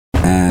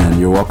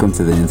You're welcome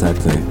to the Inside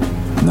Play,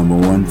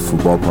 #1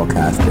 football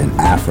podcast in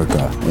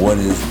Africa. What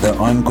is the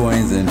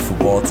ongoings in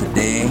football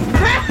today?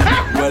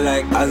 But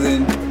as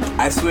in,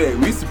 I swear,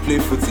 we used to play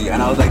footy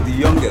and I was like the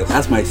youngest.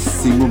 That's my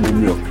single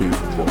memory of playing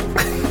football.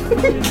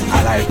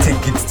 And I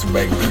take it to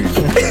my grave.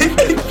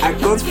 I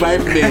got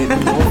 5 men.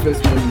 My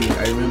first memory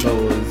I remember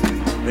was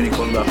when he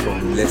come back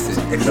from lesson.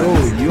 Yo.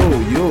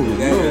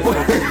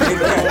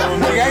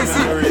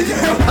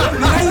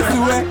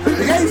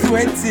 The guy used to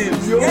wear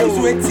teams. The guy used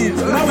to wear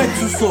teams. Now wear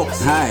 2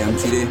 socks. Hi, I'm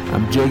Chide.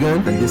 I'm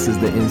Jagan, and this is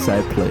the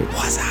Inside Play.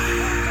 What's up?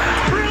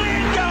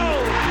 Brilliant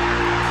goal!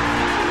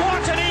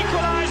 What an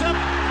equaliser!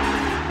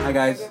 Hi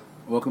guys,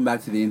 welcome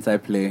back to the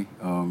Inside Play.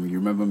 You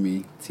remember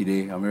me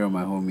today. I'm here with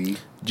my homie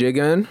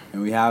Jagan.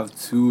 and we have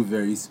 2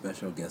 very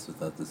special guests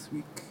with us this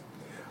week.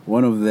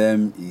 One of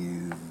them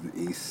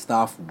is a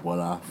star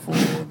footballer for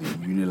the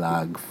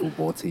Unilag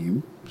football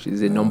team.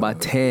 She's a number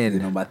 10. The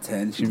number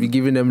 10. She'll be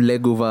giving them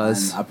leg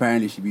overs. And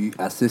apparently she'll be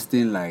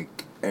assisting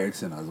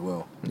Ericsson as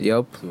well.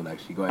 Yep. So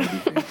she got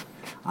everything.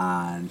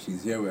 And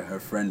she's here with her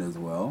friend as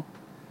well.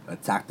 A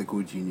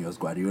tactical genius,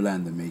 Guardiola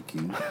in the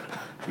making.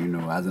 You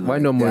know, as in why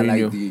not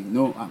Mourinho?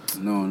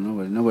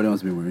 Nobody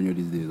wants to be Mourinho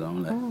these days.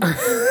 I'm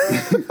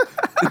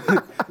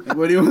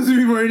nobody wants to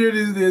be Mourinho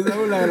these days.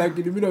 I'm like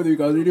in the middle of the week,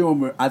 I was reading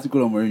one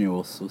article on Mourinho. It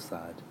was so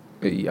sad.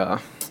 Yeah.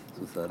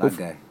 So sad. That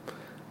guy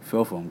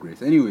fell from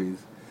grace. Anyways,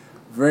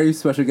 very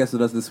special guest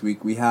with us this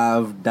week. We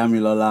have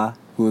Damilola,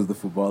 who is the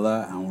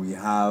footballer, and we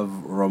have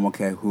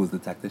Rumoke, who is the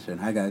tactician.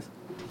 Hi guys.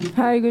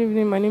 Hi, good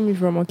evening. My name is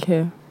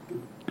Rumoke.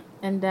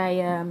 And I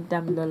am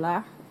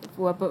Damilola.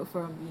 We're both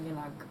from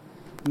Unilag.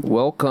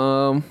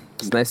 Welcome.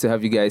 It's nice to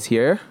have you guys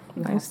here.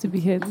 Nice to be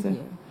here too.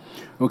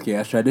 Okay,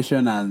 as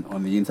tradition and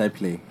on the Inside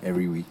Play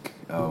every week,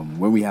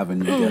 when we have a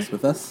new guest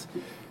with us,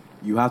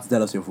 you have to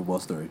tell us your football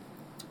story.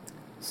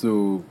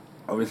 So,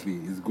 obviously,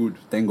 it's good.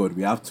 Thank God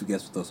we have 2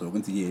 guests with us, so we're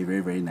going to hear a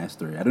very, very nice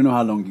story. I don't know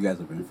how long you guys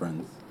have been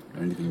friends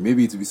or anything.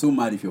 Maybe it would be so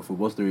mad if your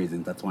football story is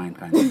intertwined,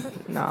 kind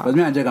of. Nah. But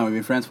me and Jack have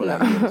been friends for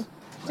years.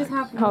 Just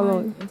have How long?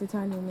 one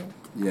entertainment.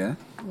 Yeah?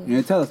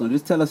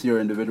 Just tell us your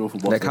individual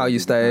football Like story. how you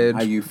started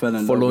how you fell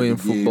in following love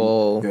with the game,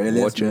 football, your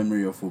earliest watching.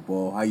 memory of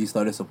football, how you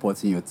started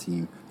supporting your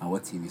team, and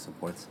what team you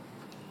support.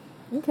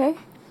 Okay.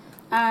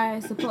 I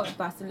support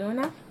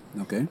Barcelona.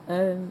 Okay?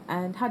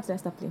 And how did I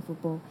start playing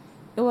football?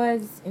 It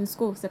was in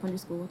school, secondary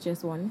school,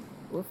 just one.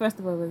 Well, first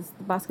of all, it was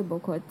the basketball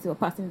court, or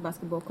passing the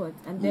basketball court.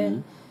 And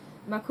then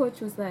my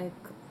coach was like,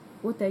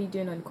 "What are you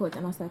doing on the court?"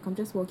 And I was like, "I'm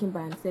just walking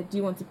by," and said, "Do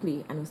you want to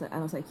play?" And I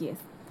was like, "Yes."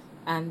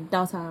 And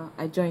that's how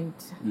I joined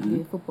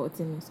the football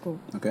team in school.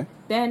 Okay.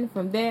 Then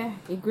from there,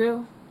 it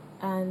grew.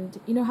 And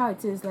you know how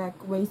it is,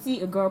 when you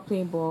see a girl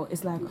playing ball,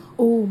 it's like,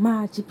 oh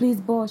man, she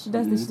plays ball, she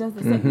does this, she does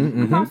this.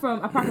 Apart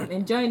from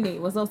enjoying it,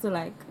 it was also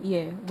when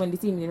they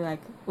see me, they're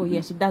like, oh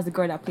yeah, that's the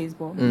girl that plays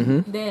ball.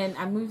 Then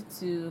I moved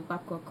to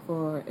Babcock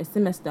for a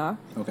semester.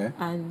 Okay.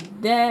 And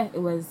there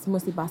it was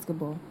mostly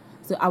basketball.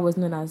 So I was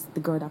known as the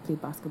girl that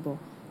played basketball.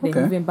 Then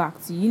moving back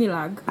to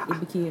Unilag, it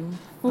became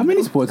football. How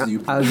many sports do you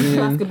play?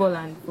 Basketball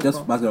and football.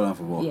 Just basketball and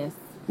football? Yes.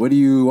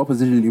 What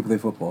position do you play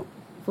football?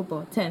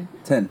 Football, 10.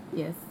 10?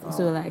 Yes.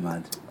 Oh,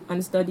 mad.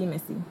 On study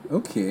Messi.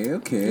 Okay.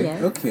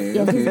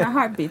 Yeah, he's my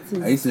heartbeat.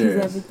 Are you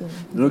serious? He's everything.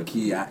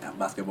 Low-key,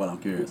 basketball, I'm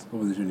curious.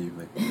 What position do you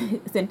play?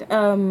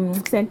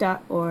 Center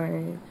or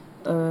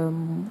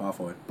Power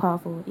forward. Power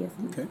forward, yes.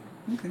 Okay.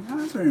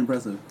 That's very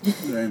impressive.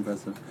 Very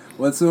impressive.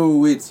 Well, so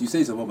wait, you say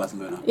you support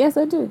Barcelona? Yes,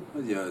 I do.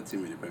 What's your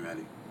team in the Premier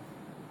League?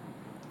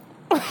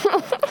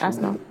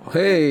 Arsenal.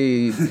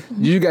 Hey, did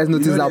you guys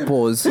notice that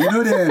pause? You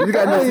know them. You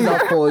guys notice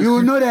that pause? You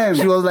will know them.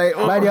 She was like,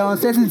 by their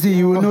uncertainty,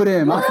 you will know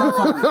them. No.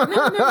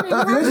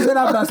 The way she said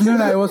that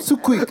Barcelona, it was too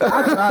quick.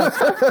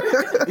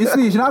 Ask. You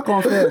see, she not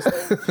confessed.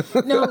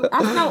 No,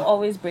 Arsenal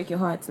always break your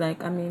heart.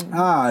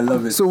 I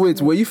love it. So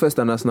wait, were you first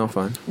an Arsenal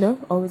fan? No,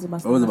 always a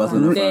Barcelona. Always a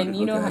Barcelona fan. fan. Then,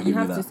 you know, Okay, I'll you give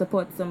have you to that.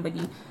 support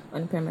somebody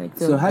on the Premier League.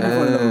 So how do you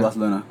fall in love with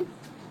Barcelona?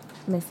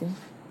 Messi.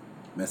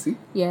 Messi?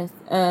 Yes.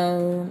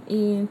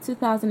 In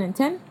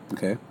 2010,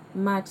 Okay.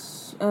 match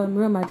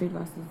Real Madrid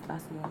versus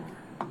Barcelona.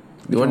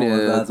 The one in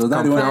was that the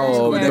Camp one Nou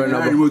or Yeah. I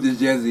Bernabeu? removed his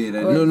jersey?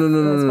 Then No.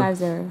 It was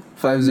 5-0.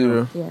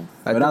 5-0. Yes.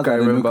 I But think that's I at the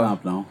new remember.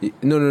 camp now.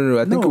 No.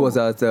 I think it No. was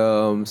at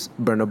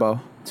Bernabeu.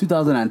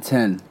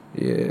 2010.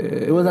 Yeah.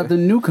 It was at the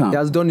new camp. He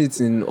has done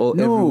it in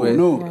everywhere.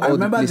 No. All I the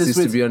remember places,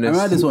 this. to be I honest.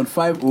 remember this one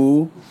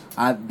 5-0.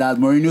 That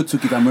Mourinho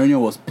took it and Mourinho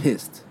was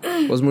pissed.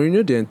 Was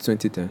Mourinho there in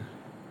 2010?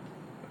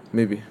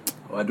 Maybe.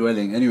 We're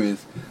dwelling.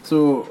 Anyways,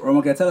 so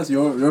Rumoke, tell us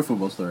your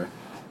football story.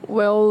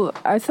 Well,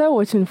 I started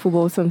watching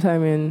football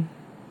sometime in,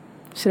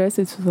 should I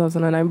say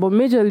 2009? But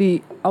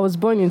majorly, I was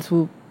born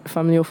into a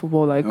family of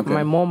football.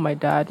 My mom, my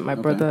dad, my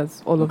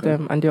brothers, all of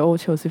them, and they're all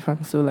Chelsea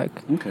fans. So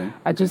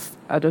I just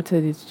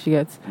adopted it. She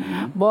gets.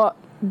 But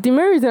the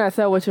main reason I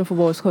started watching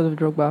football was because of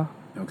Drogba.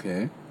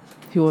 Okay.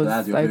 He was So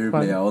that's your favorite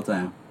player all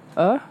time.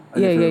 Yeah.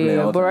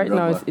 But right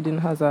now Drogba. it's Eden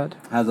Hazard.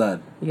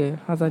 Hazard. Yeah,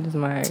 Hazard is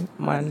my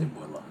man.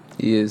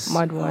 He is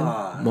Mad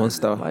one.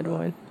 monster. Mad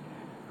one.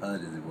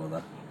 Hazard is a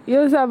baller.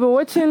 Yes, I've been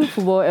watching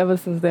football ever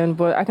since then.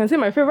 But I can say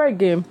my favorite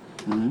game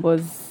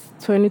was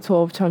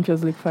 2012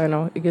 Champions League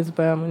final against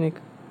Bayern Munich.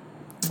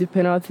 The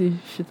penalty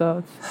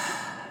shootout.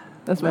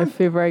 That's my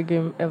favorite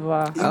game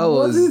ever. It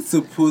wasn't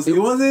supposed. It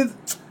wasn't.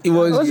 It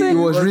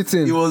was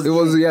written. It was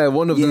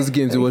one of those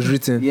games. It was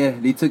written. Yeah,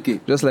 they took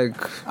it. Just like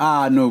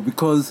no,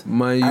 because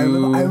I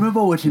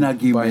remember watching that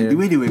game. Man, the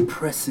way they were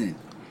pressing.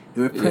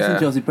 They were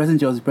pressing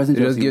Chelsea.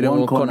 Just give them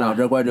one corner.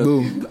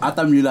 Boom.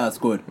 After Müller had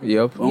scored.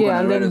 Yep.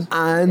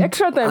 And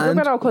extra time.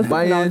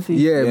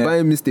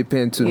 Bayern missed a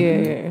pen too.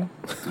 Yeah.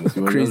 It was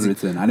crazy.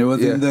 Written. And it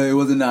was in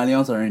the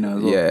Allianz Arena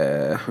as well.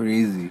 Yeah.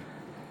 Crazy.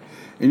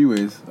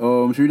 Anyways,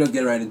 should we just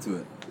get right into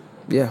it?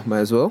 Yeah, might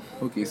as well.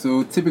 Okay,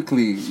 so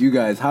typically, you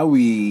guys, how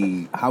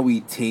we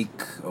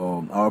take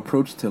our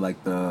approach to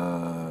like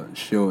the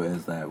show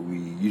is that we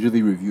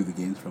usually review the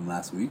games from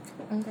last week,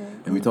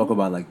 and we talk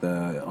about like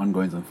the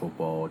ongoings in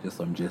football, just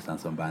some gist and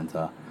some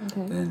banter.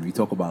 Then we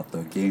talk about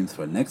the games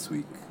for next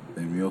week.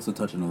 Then we also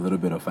touch on a little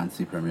bit of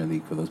fantasy Premier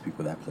League for those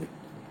people that play.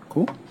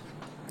 Cool.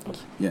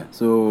 Yeah,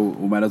 so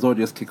we might as well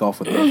just kick off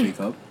with the FA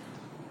Cup,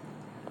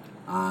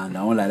 and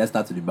let's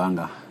start with the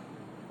banger.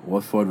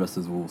 Watford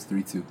versus Wolves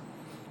 3-2.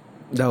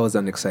 That was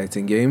an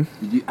exciting game.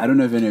 I don't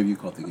know if any of you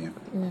caught the game.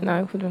 No,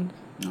 I couldn't.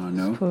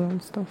 No? Full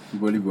stuff.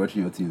 You've only been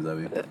watching your teams, have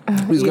you?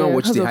 Who's going to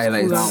watch the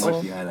highlights?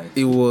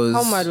 It was...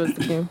 How mad was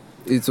the game?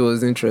 It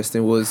was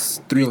interesting. It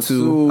was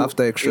 3-2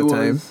 after extra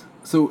time.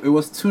 So it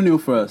was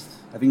 2-0 first.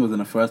 I think it was in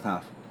the first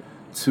half.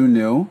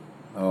 2-0.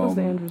 What's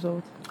the end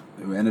result?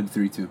 It ended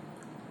 3-2.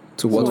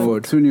 To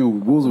Watford.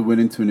 2-0. Wolves were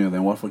winning 2-0.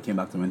 Then Watford came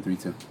back to win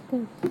 3-2.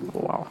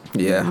 Wow.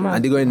 Yeah.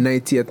 And they got a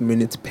 90th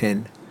minute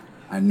pen.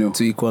 I know.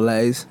 To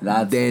equalize.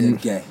 That's then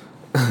guy.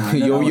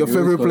 your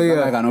favorite player,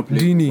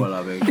 Dini.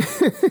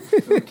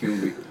 Don't kill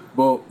me.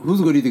 But whose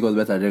goal do you think was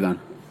better, Jagan?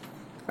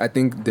 I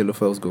think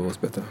Delofel's goal was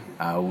better.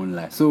 I won't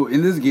lie. So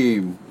in this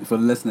game, for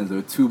the listeners, there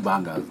were two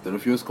bangers.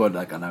 Delofeo scored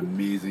like an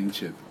amazing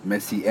chip,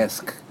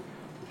 Messi-esque,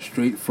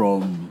 straight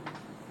from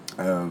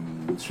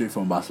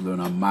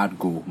Barcelona, mad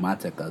goal,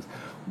 mad techers.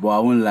 But I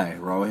won't lie,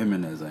 Raul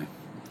Jimenez, it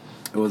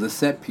was a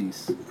set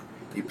piece.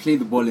 He played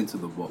the ball into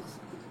the box.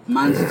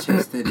 Man's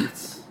chested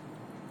it.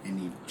 And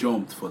he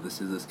jumped for the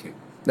scissors kick.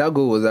 That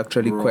goal was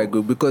actually quite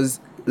good because,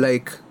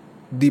 like,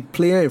 the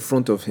player in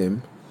front of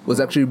him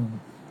was actually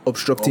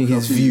obstructing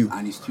his view,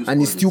 and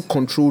he still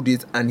controlled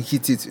it and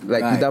hit it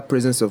with that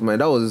presence of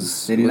mind. That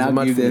was. They did not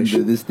give them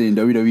this thing,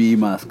 WWE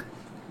mask.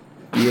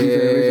 Yeah,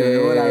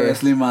 that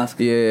wrestling mask.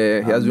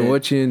 Yeah, he has been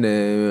watching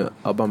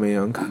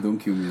Aubameyang. Don't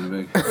kill me, I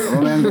beg.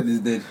 Aubameyang is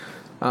dead.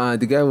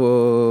 The guy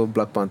was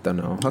Black Panther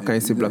now. How can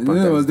you say Black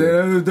Panther?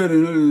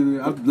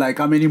 Like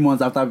how many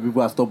months after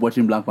people have stopped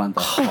watching Black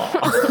Panther?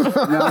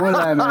 I won't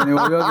lie, man. It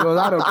was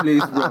out of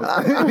place,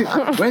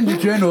 bro. When the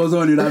trend was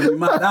on, you'd have been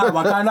mad.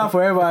 Wakanda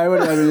forever. I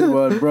would have been,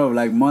 but bro,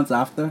 like months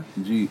after,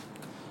 I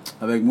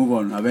beg, move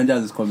on.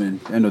 Avengers is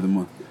coming end of the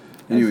month.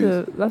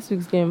 Anyways, last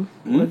week's game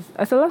was.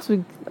 I said last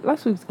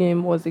week's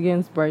game was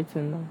against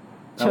Brighton.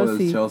 That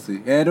was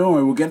Chelsea. Yeah, don't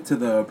worry. We'll get to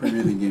the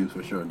Premier League games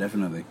for sure.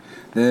 Definitely.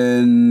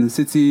 Then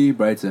City,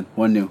 Brighton,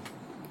 1-0.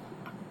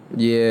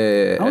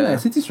 Yeah.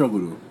 City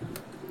struggled though.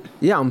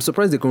 Yeah, I'm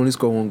surprised they can only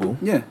score one goal.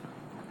 Yeah.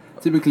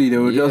 Typically, they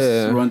will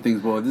just run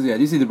things. But this guy,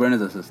 do you see the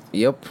Brenner's assist?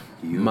 Yep.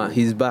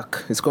 He's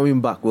back. He's coming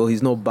back. Well,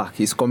 he's not back.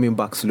 He's coming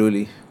back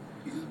slowly.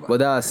 But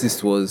that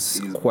assist was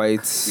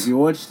quite... If you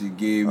watch the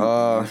game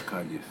against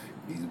Cardiff,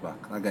 he's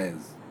back. That guy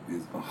is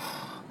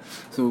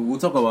So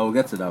we'll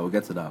get to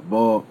that.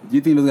 But do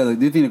you think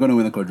they're gonna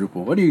win the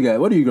quadruple? What do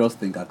you girls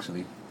think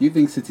actually? Do you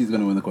think City's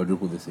gonna win the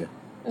quadruple this year?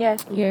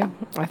 Yes. Yeah,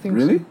 I think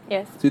really? So.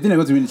 Yes. So you think they're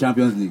going to win the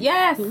Champions League?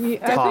 Yes.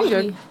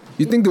 Definitely.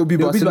 You think they'll beat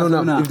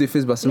Barcelona if they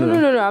face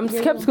Barcelona? No. I'm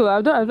skeptical.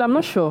 I'm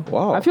not sure.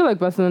 Wow. I feel like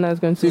Barcelona is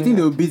going to. So you think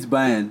they'll beat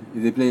Bayern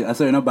if they play?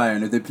 Sorry, not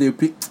Bayern. If they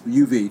play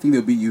Juve, you think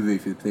they'll beat Juve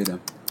if they play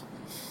them?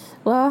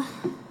 Well,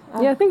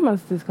 I think Man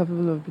City is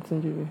capable of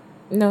beating Juve.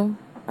 No,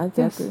 I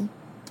think so.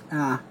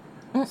 So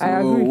I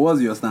agree.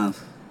 What's your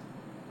stance?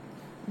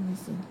 Let me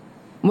see.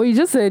 Well, you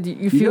just said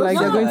you feel like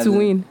they're going to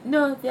win.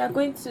 No, they are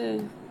going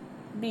to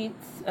beat.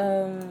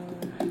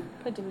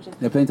 What did we just?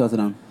 They're playing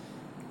Tottenham.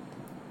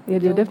 Yeah,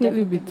 they'll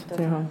definitely beat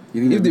Tottenham.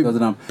 You think If they they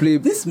Tottenham? play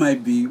This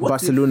might be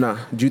Barcelona,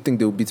 do you think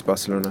they'll beat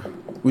Barcelona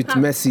with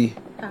Messi?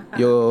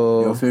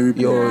 Your favorite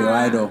player, your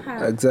idol.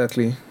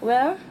 Exactly.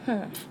 Well,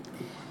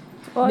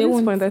 Well, at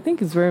this point, I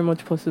think it's very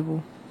much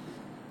possible.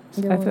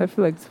 I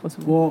feel like it's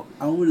possible. Well,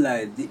 I won't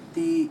lie.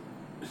 They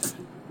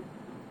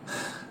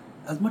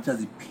as much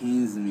as it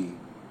pains me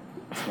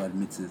to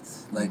admit it,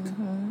 like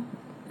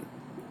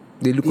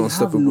They look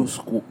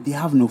unstoppable. They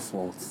have no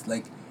faults.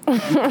 Like you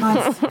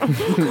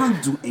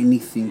can't do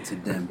anything to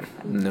them.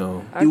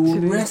 No. They will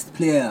rest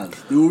players.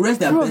 They will rest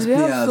their best they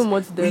have players. so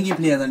much bring in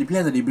players, and the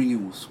players that they bring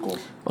in will score.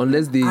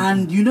 Unless they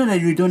And you know that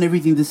you've done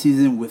everything this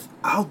season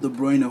without De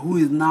Bruyne, who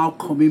is now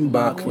coming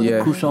back for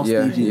the crucial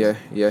stages.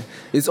 Yeah.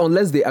 It's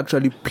unless they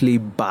actually play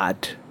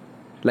bad.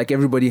 Like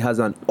everybody has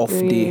an off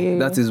day.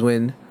 That is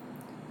when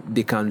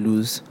they can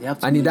lose.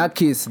 And in that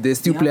case, there's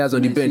still players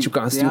on the bench who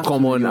can still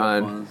come on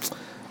and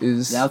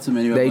is They have too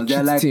many they're a weapons. They're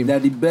kid like team. they're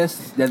the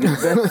best. They're the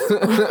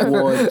best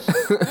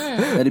squad.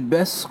 They're the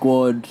best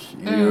squad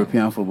in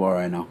European football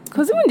right now.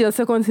 Because even their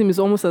second team is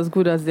almost as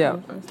good as theirs.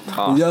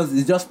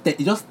 It's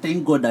just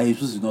thank God that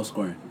Jesus is not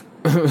scoring.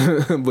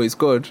 But he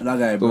scored That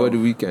guy, bro. over the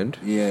weekend.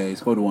 Yeah, he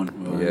scored one.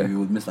 Well, Yeah. He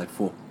would miss like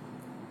 4.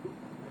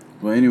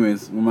 But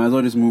anyways, we might as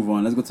well just move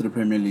on. Let's go to the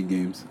Premier League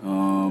games.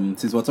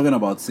 Since we're talking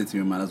about City,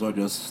 we might as well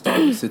just start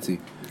with City.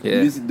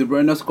 Yeah. De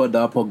Bruyne scored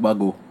that Pogba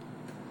goal.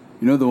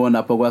 You know the one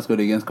that Pogba scored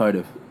against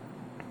Cardiff?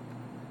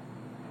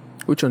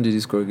 Which one did he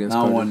score against? That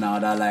Cardiff? one now,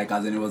 that like,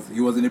 as in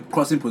he was in a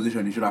crossing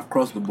position. He should have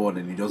crossed the board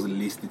and he just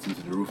laced it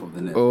into the roof of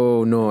the net.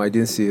 Oh no, I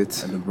didn't see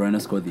it. And De Bruyne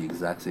scored the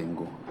exact same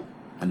goal.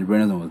 And De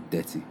Bruyne's one was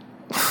dirty.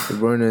 De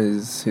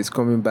Bruyne he's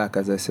coming back,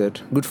 as I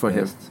said. Good for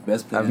him.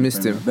 Best player I've in the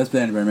missed Premier- him. Best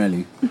player in the Premier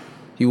League.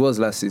 He was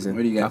last season,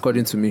 Where do you guys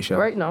according to Misha.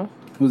 Right now?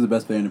 Who's the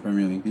best player in the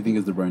Premier League? Do you think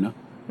it's De Bruyne?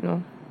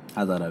 No.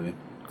 How's that, Abby?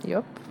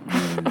 Yep.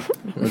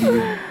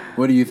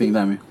 What do you think,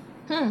 Dami?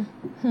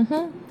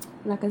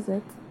 Like I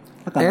said.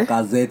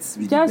 Lacazette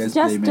be the best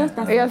player.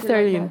 Just Yeah,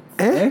 Sterling.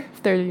 Eh?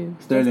 Sterling.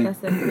 Sterling.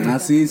 Just that's it. I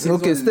see.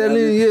 Okay,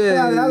 Sterling,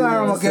 yeah. That's why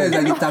Rumoke is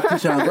like a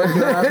tactician.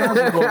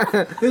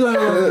 This one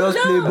will just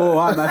play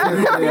ball. My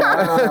favorite player.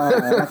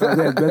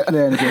 Lacazette, best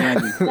player in the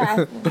Premier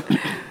League.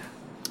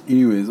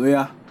 Anyways,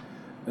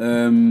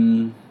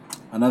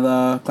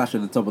 another clash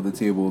at the top of the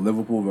table: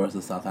 Liverpool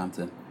versus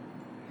Southampton.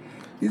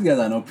 These guys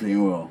are not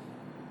playing well.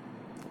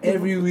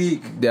 Every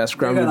week They are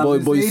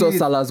scrambling, but you saw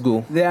Salah's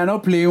goal. They are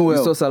not playing well.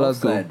 You saw Salah's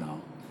goal. Offside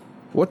now.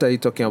 What are you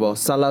talking about?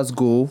 Salah's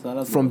goal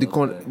Salah's from goal the was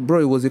corner. offside. Bro,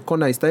 it was a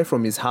corner. He started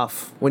from his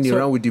half when he So-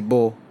 ran with the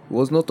ball. It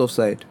was not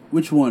offside.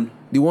 Which one?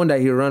 The one that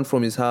he ran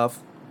from his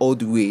half all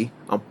the way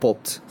and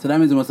popped. So that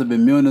means it must have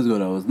been Milner's goal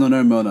that was... No,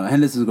 not Milner.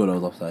 Henderson's goal that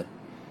was offside.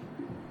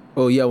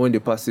 Oh yeah, when they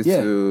passed it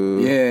to...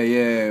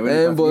 Yeah. When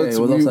they passed- But yeah, it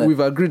was offside. we've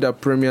agreed that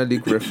Premier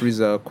League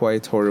referees are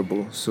quite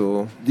horrible.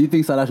 So Do you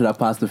think Salah should have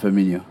passed to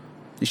Firmino?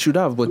 he should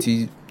have, but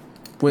he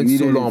went so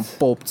Needed long it. and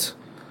popped.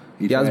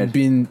 He tried. has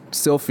been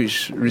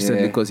selfish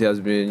recently Yeah. because he has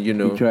been, He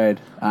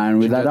tried. And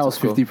with that, tried to was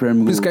score. 50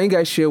 Premier Please, goals. can you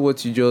guys share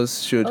what you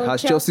just showed?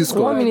 Has Chelsea 1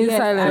 scored? minute Yes,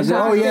 silence. and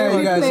Oh, yeah,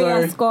 you guys player saw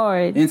it.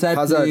 scored. Inside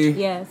Hazard. play.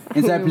 Yes.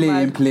 Inside play, in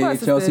Mad. play. Who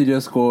assisted? Chelsea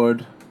just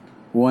scored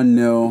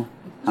 1-0.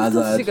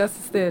 Loftus Cheek Hazard.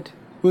 assisted.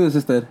 Who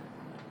assisted?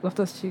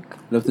 Loftus Cheek.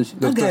 Loftus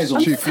Cheek. Loftus That guy is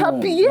on Cheek. form.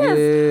 Happy, yes.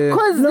 Yeah.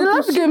 Because the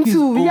Loftus last game Cheek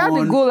too, is he had a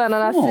on goal and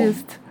an form.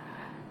 assist.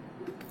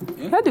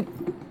 He had a,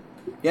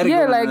 He had a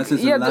goal and an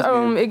assist in the last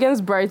game.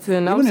 against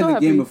Brighton. I'm Even so in the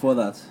happy. game before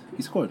that,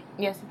 he scored.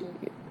 Yes, he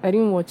did. I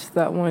didn't watch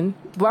that one,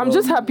 but I'm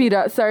just happy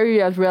that Sarri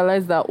has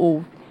realized that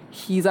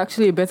he's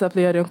actually a better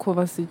player than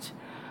Kovacic.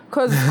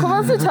 Because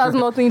Kovacic has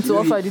nothing to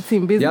offer the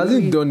team. He Basically,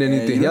 hasn't done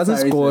anything. you he know hasn't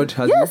Sarri scored. said-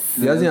 Has Yes.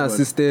 he? He hasn't Yeah, he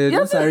assisted. Yeah.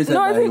 Sarri said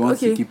No, I that he think- wants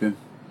to okay. keep him.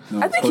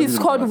 No, I think he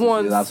scored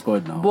once. He has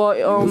scored now. But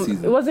The whole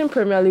season. it wasn't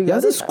Premier League. He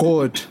hasn't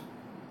scored.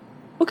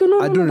 Okay,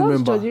 no, I don't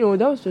remember.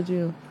 That was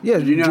Jorginho. Yeah,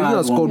 Jorginho Jorginho has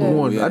has scored one goal,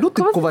 one. yeah. I don't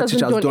think Kovacic Kovacic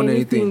hasn't has done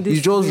anything. this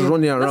He's just season.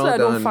 running That's around why I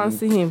don't and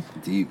fancy him.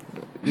 Deep.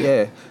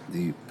 yeah.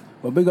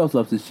 But big ups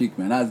to Cheek,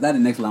 man. That's the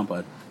next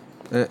Lampard.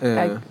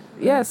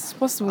 Yes,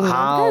 possible.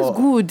 How? That's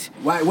good.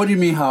 Why? What do you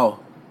mean how?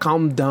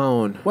 Calm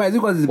down. Why? Is it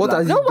because he's What black?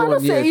 has he No, why done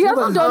not say yet? he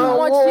hasn't done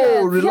much yet?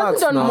 He Relax hasn't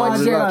done now. much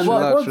Relax, yet. relax,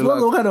 What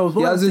relax. kind of- He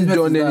what hasn't business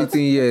done is that?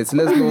 anything yet. Let's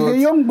He's a not.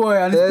 young boy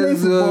and he's playing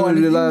Let's football. and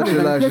he's relax.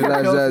 playing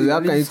for Chelsea, How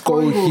and can you he's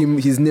call scoring.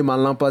 his name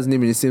and Lampard's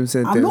name in the same I'm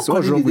sentence? not What's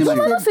calling wrong his with name.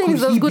 you? I'm not saying he's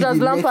Could as he good be as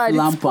the next Lampard. It's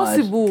Lampard?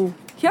 possible.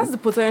 He has the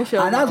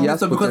potential. And that's He has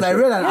so because I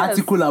potential. read an Yes.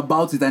 article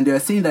about it and they were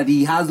saying that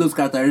he has those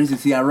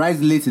characteristics. He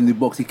arrives late in the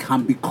box. He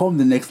can become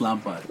the next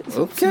Lampard.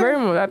 Okay. Very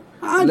much.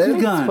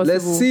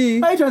 Let's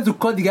see. Why are you trying to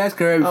cut the guy's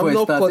career before I'm he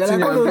not starts? cutting You're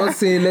him. all I'm those- not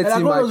saying let you're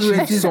him like all those achieve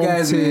racist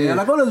guys, something. man. You're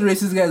like all those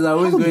racist guys are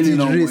always How going did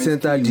in on Ray one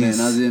center team, man, this?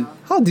 as in-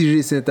 How did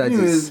Ray center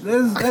Anyways,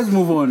 this? let's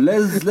move on.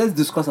 Let's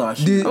discuss our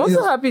shit. I'm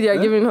also happy they are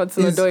giving Is-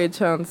 Hudson-Odoi a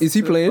chance. Is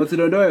he playing? But to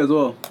the door as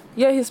well.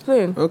 Yeah, he's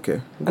playing.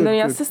 Okay. And then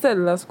he good. assisted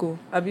the last goal.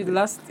 I mean, in the Do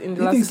last you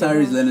think Sarri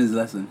is game. learning his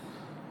lesson?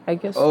 I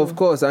guess Of so.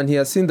 course, and he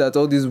has seen that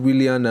all these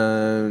Willian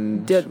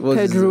and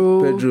what's his-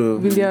 Pedro, Pedro,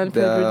 Willian,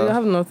 Pedro, they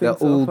have nothing they're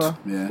to old, offer.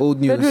 Yeah.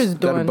 old news. Pedro is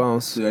Gotta done.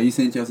 bounce. So are you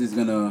saying Chelsea's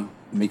gonna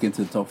make it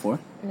to the top 4?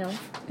 No.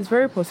 It's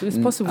very possible. It's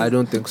possible. I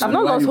don't think so. I've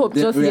not lost hope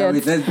just yet.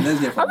 Let's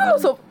get I'm not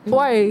lost hope.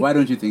 Why? Why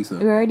don't you think so?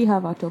 We already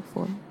have our top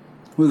 4.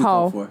 Who's the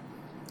How? top 4?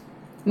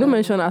 Don't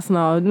mention us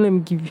now. Don't let me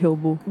give you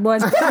elbow.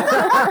 But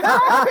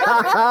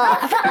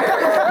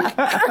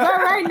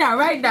right now,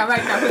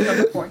 who's on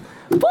the 4?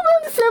 Put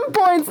on the same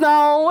points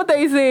now. What are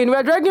you saying?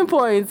 We're dragging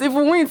points. If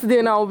we win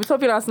today now, we'll be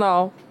topping us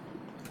now.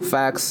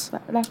 Facts.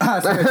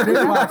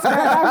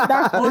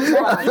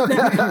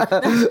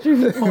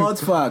 Hot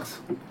facts.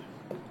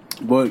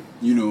 But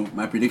you know,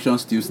 my prediction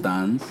still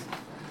stands.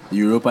 The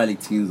Europa League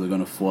teams are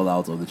gonna fall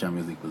out of the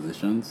Champions League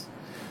positions.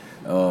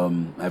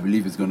 I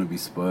believe it's gonna be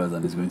Spurs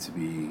and it's going to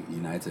be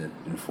United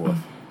in 4th.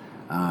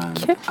 And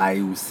Okay.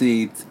 I will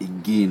say it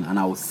again, and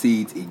I will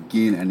say it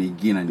again and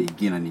again and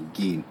again and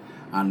again.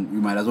 And we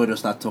might as well just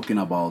start talking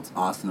about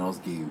Arsenal's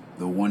game,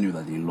 the 1-0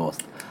 that they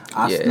lost.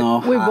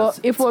 Arsenal Wait, but has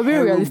if we're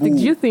being realistic, do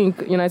you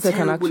think United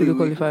can terrible actually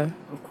away- qualify?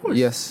 Of course.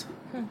 Yes.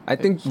 I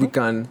think we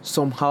can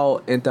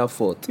somehow enter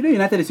fourth. You know,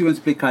 United is still going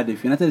to play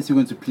Cardiff. United is still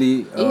going to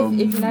play.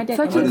 If United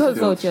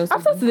Chelsea.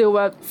 After today,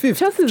 we're Fifth.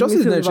 Chelsea's Chelsea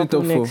is meeting not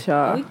top Liverpool four. next year.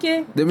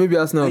 Okay. Then maybe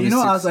Arsenal. You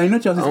know, I know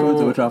Chelsea's coming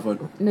to Old Trafford.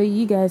 No,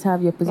 you guys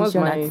have your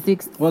position mine? at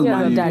 6th. What's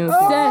Yeah, mine? Beans.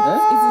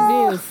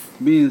 It is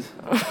Beans.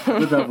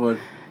 Old Trafford.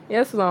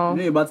 Yes, You now.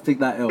 know you're about to take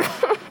that L.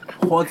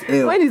 Hot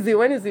L. When is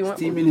it?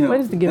 Steaming Hill.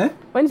 When is the game? Eh?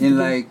 When is the In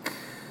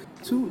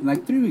game?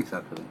 like 3 weeks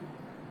actually.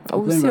 I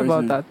will playing see very about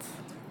soon. that.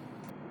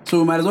 So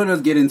we might as well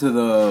just get into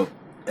the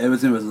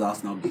Everton versus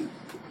Arsenal game.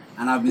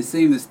 And I've been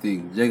saying this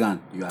thing, Jagan,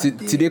 you are dead.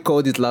 Today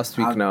called it last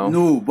week now.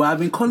 No, but I've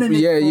been calling it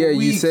Yeah, for you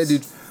weeks. said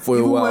it for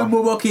Even a while. when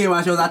Mobo came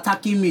and she was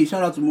attacking me,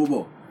 shout out to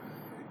Mobo.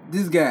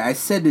 This guy, I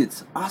said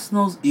it.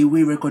 Arsenal's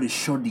away record is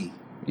shoddy.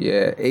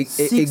 Yeah, 6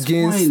 against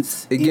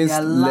points in against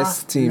their less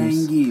last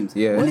teams. 9 games.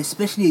 Yeah. Well,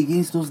 especially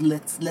against those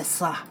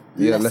lesser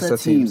lesser teams.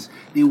 teams.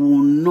 They will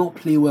not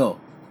play well.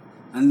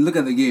 And look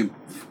at the game.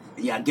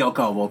 Yeah, Gelka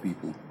of all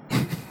people.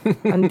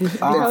 And the,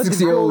 Like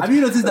 6-year-old. Have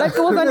you noticed that? Like,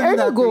 it was an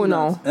early goal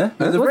now. Eh? It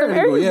was a Was very an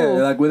early goal, early yeah.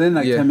 goal. Like within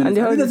like Yeah. 10 minutes. And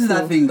they Have you held it noticed that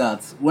slow. thing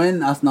that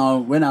when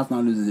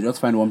Arsenal loses, they just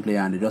find one player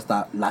and they just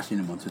start lashing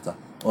him on Twitter?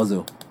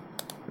 Ozil.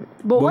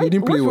 but he why?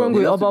 didn't play What's well. wrong He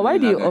with lost to Oba? Why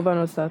did Unilag. Oba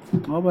not start?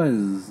 Oba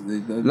is...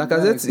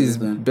 Lacazette is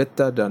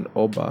better than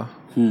Oba,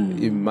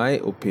 in my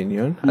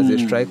opinion, as a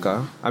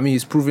striker. I mean,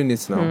 he's proven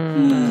it now.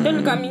 Don't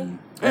look at me.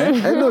 I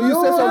know you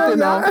said something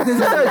now. You said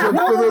he's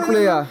your favorite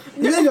player.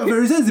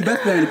 He says the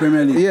best player in the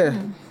Premier League.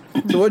 Yeah.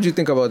 So what do you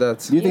think about that?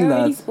 Do you think He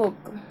already that... spoke.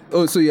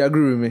 Oh, so you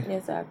agree with me?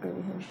 Yes, I agree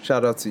with him.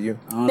 Shout out to you.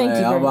 Thank you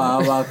very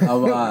much.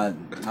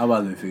 How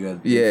about they figured?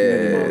 Yeah,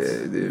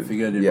 They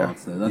figured him yeah, out.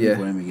 There's nothing yeah.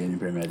 for him again in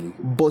Premier League.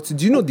 But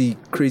do you know the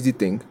crazy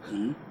thing?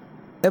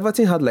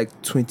 Everton had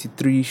like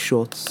 23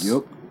 shots.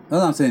 Yup. That's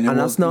what I'm saying. And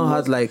Arsenal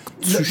had like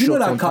 2 You know shots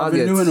that on Calvin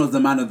target. Lewin was the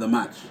man of the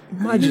match. He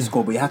Imagine. didn't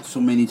score, but he had so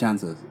many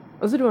chances.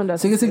 Was it the one that?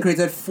 Sigurdsson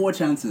created 4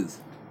 chances.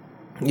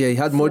 Yeah, he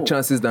had more 4.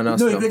 chances than No,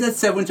 he Arsenal. created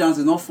 7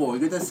 chances, not 4. He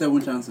created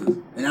 7 chances.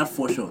 And he had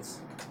 4 shots.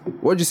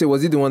 What did you say?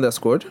 Was he the one that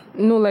scored?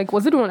 No, like,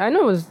 was it the one? I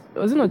know it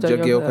was it not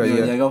Jagielka, Jagielka?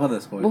 yeah. Yeah, go for the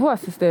score. But who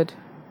assisted?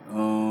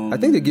 I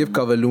think they gave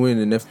Calvin Lewin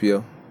in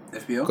FPL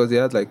FPL? because he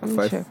had like me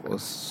 5 check. or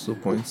so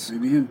points.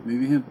 Maybe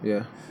him.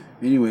 Yeah.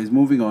 Anyways,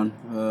 moving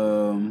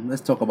on.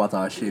 Let's talk about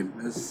our shame.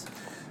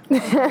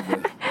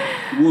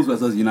 Wolves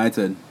versus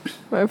United.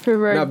 My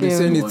favorite I've been game.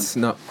 saying it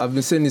now. I've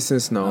been saying it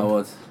since Now now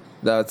what?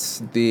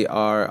 that they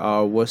are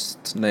our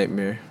worst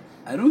nightmare.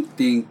 I don't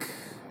think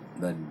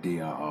that they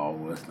are our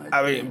worst nightmare.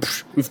 I mean,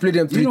 we've played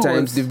them 3 know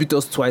times. what? They've beat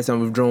us twice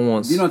and we've drawn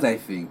once. You know what I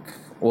think?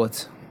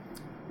 What?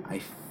 I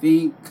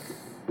think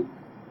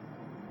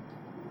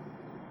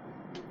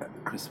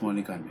Chris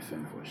Smalling can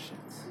defend for shit.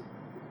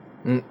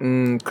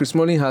 Chris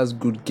Smalling has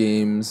good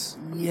games.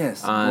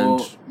 Yes, And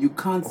but you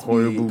can't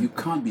horrible.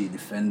 be a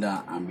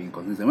defender and be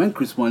inconsistent. When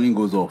Chris Smalling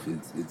goes off,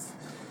 it's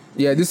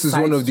Yeah, this is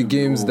one of the Sides to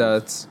games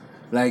goals.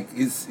 that. like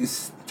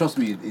it's trust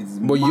me, it's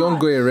But mad. Young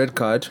got a red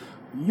card.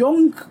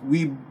 Young,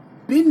 we've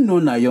been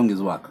known that Young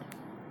is whack.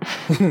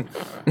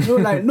 No,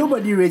 like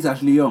nobody rates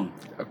Ashley Young.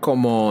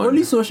 Come on.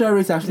 Only social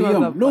rates Ashley Not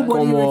Young. that bad. Nobody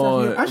Come rates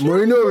on. Ashley Young. Ashley Young-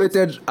 Mourinho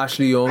rated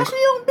Ashley Young. Ashley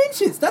Young been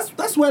shit.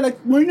 That's why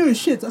like Mourinho is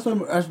shit. That's why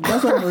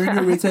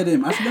Mourinho rated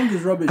him. Ashley Young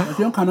is rubbish.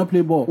 Ashley Young cannot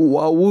play ball.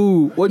 Wow.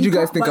 What do you He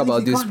guys can't- think but about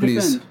he this, can't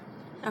please? defend.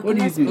 What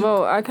do you think?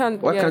 Well, I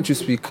can't. Why can't you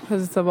speak?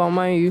 Because it's about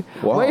Man U.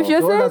 Wow. But if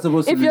you're So what that's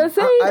supposed to saying, if mean? you're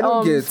saying I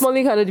don't get-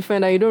 Smalling kind of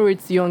defender, you don't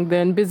rate Young,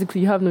 then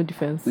basically you have no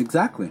defense.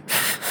 Exactly.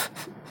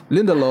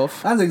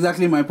 Lindelof. That's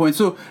exactly my point.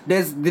 So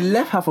there's the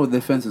left half of the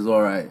defense is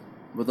all right,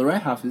 but the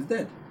right half is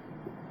dead.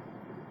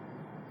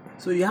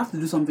 So you have to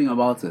do something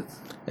about it.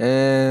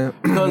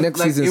 Next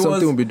like, season, it was-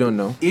 something will be done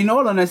now. In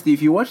all honesty,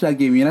 if you watch that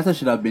game, United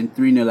should have been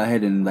 3-0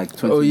 ahead in like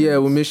 20 Oh, yeah,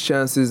 we minutes. missed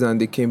chances and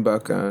they came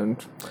back and.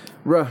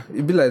 Bruh,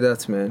 it be like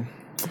that, man.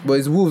 But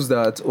it's Wolves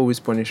that always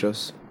punish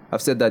us.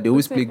 I've said that they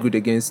always play good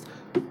against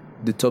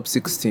the top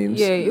 6 teams.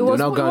 Yeah, it They're was.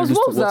 now It gonna was lose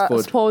to Wolves that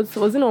Watford. sports.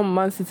 Was it on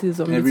Man City's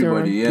or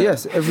Everybody, yeah.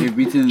 Yes, they've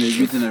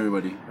beaten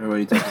everybody.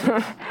 Everybody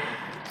tough.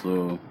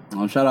 So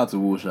shout out to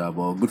Wilshere,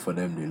 but good for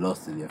them. They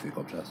lost in the FA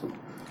Cup.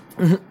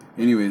 So.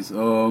 Anyways,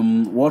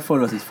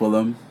 Watford versus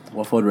Fulham.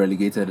 Watford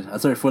relegated.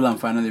 Sorry, Fulham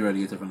finally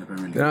relegated from the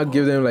Premier League. Then I'll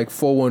give them like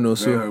 4-1 or Very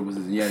so. horrible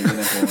season. Yeah, they gave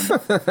them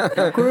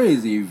 4-1. Kure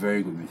is a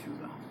very good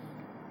midfielder.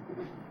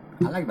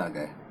 I like that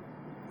guy.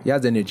 He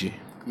has energy.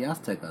 He has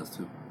techers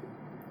too.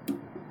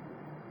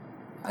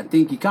 I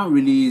think he can't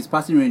really. His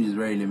passing range is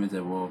very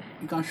limited. Well,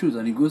 he can shoot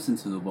and he goes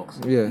into the box.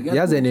 Yeah, he gets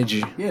has goals.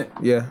 energy. Yeah,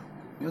 Yeah.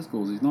 he has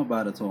goals. He's not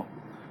bad at all.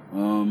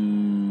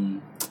 Do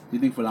you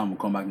think Fulham will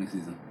come back next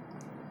season?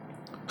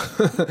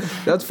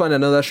 They have to find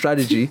another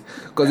strategy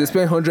because they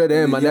spent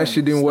 100M and that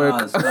shit didn't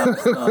work.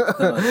 Stars.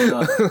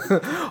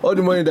 All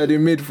the money that they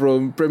made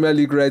from Premier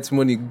League rights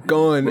money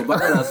gone. But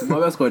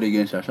Baba scored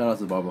again. Shout out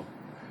to Baba.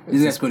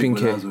 This guy It's scored pink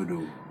hair. Golazo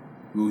though.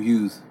 Will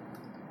Hughes.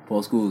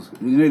 Paul Scholes.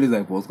 You know it looks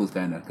like Paul Scholes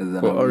kinda because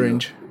it's But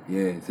orange. Yeah,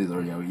 it says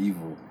orange. You're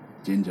evil.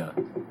 Ginger.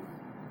 It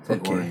said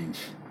Okay. orange.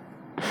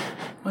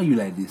 Why you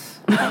like this?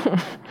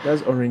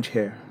 That's orange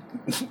hair.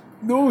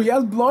 No, he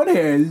has blonde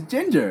hair. It's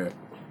ginger.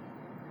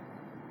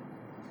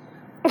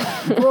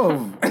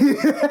 Bro.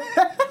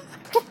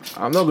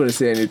 I'm not gonna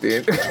say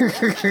anything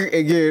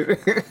again.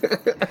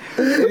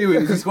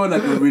 Anyway, he scored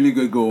like a really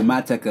good goal.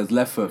 Matt Tekker's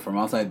left foot from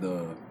outside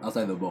the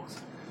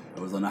box.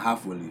 It was on a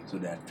half volley, so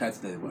they had tried to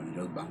stay one and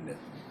just banged it.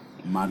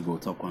 Mad goal,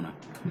 top corner.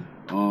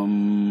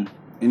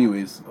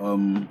 Anyways,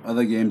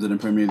 other games in the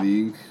Premier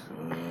League.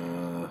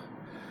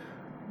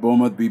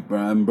 Burnley beat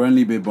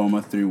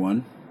Bournemouth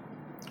 3-1.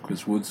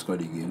 Chris Wood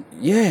scored again.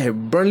 Yeah,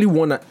 Burnley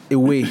won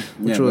away,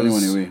 Burnley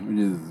won away, which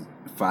is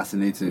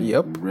fascinating.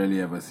 Yep. You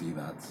rarely ever see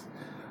that.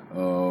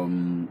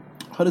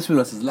 Huddersfield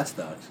versus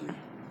Leicester, actually.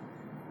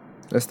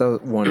 Leicester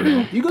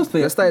won. You guys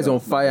play. Leicester is on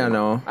fire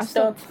now. I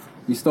stopped.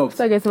 You stopped.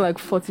 Start getting like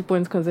 40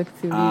 points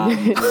consecutively.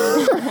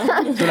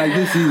 So like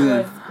this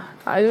season.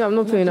 I'm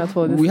not playing at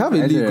all. We have a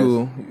Nice. league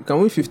goal. You can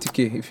win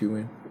 50k if you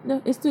win.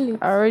 No, it's too late.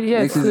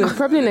 It's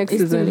probably next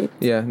It's too season. late.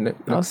 Yeah, I'll next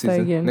start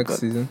season. again, Next but-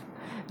 season.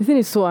 The thing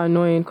is so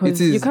annoying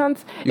because It is. you can't.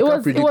 You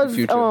can't predict the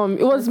future.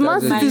 It was Man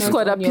That's the City issue.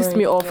 squad that pissed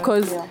me off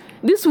because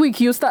this week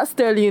you start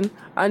Sterling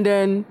and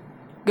then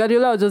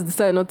Guardiola will just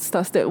decide not to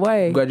start Sterling.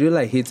 Why?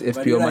 Guardiola hates FPL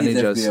Guardiola is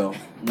managers. FPL.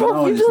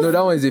 Bro, you No,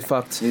 that one is a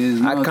fact. It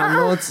is I not.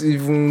 cannot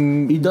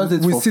even. He does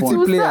it with for City fun.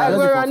 You players. start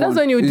That's Aguero for and that's fun.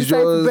 when you It's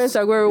decide to bench just-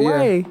 Aguero. yeah.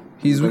 Why?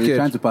 He's But he's trying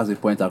wicked. to pass a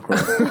point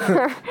across. But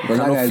that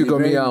Cannot guy is figure a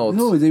me out.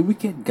 No, he's a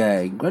wicked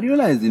guy.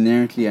 Guardiola is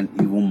inherently an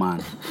evil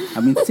man.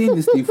 I've been saying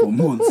this thing for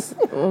months.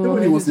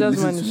 Nobody wants to This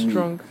listen man to is me.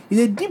 strong. He's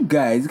a deep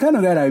guy. He's the kind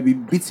of guy that will be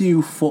beating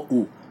you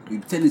 4-0. He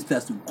tell his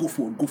players to go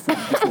for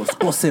it,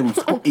 score 7,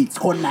 score 8,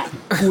 score 9,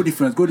 goal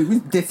difference,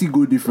 dirty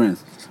goal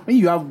difference. When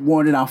you have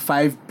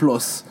 105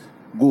 plus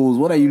goals,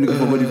 what are you looking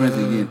for goal difference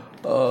again?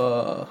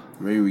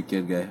 Very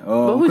wicked guy.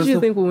 But who do you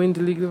think will win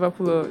the league,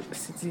 Liverpool or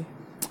City?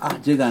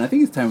 Jagan, I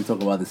think it's time to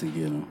talk about this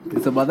again. No?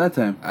 It's about that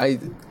time. I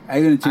Are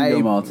you going to change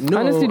your mouth? no,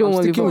 Honestly, don't I'm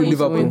want sticking with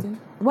Liverpool to Liverpool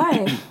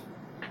Why?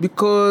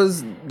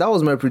 because that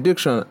was my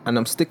prediction and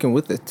I'm sticking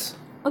with it.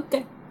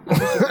 Okay.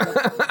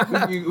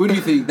 Who do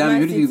you think? Damn,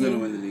 who do you think is going to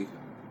win the league?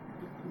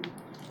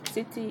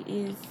 City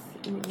is.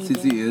 in the league.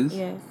 City is?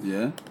 Yes.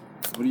 Yeah?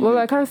 What do you Well,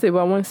 I think? can't say, but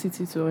I want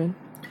City to win.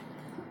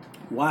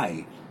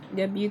 Why?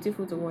 They're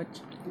beautiful to watch.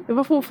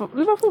 Liverpool So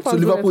fans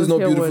Liverpool is not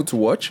don't care beautiful what. to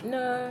watch.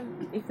 No,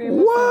 if you're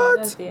What?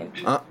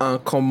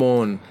 that's Come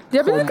on.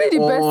 They're basically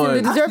the best team.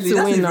 They deserve Actually, to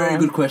that's win a very now.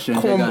 good question,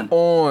 Come Jagan.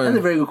 on. That's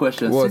a very good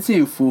question. What? City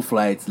in full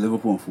flight,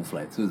 Liverpool in full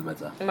flight. Who's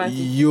better?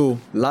 Yo,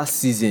 last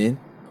season,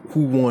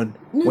 who won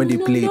when they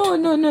played? No.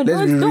 Let's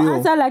be Don't real.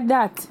 answer like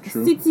that.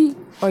 City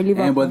or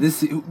Liverpool. But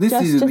this Just- season,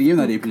 just the game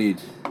that pick. they played,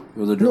 it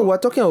was a draw. No, we're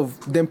talking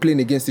of them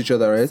playing against each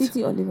other, right?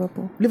 City or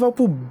Liverpool.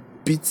 Liverpool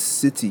beats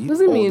City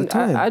Doesn't all mean the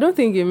time. I don't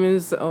think it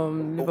means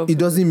Liverpool. It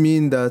doesn't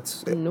mean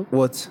that Nope.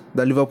 what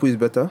that Liverpool is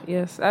better,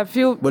 Yes, I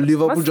feel. but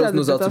Liverpool Man City just has a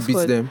knows how to better beat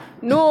squad. them.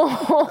 No.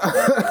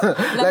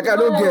 Like I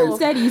don't You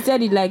get.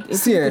 said it like if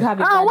See, you could have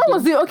a bad What day.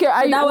 was it? Okay,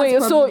 that was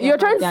wait. So probably you're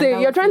trying to their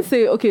say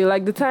downfall. okay,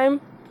 like the time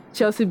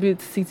Chelsea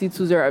beat City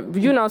 2-0.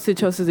 Would you now say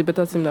Chelsea is a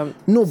better team than?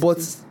 No, but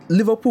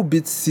Liverpool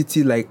beat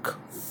City like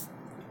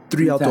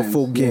 3 out of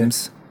 4 times,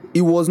 games.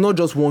 It was not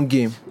just one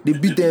game. They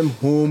beat them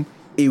home,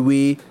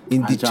 away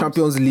in the champs.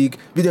 Champions League,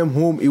 beat them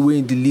home, away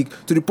in the league,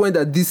 to the point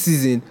that this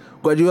season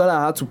Guardiola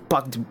had to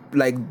pack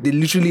they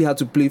literally had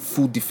to play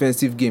full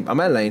defensive game. Am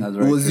I lying? That's It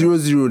very was true.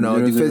 0-0 now.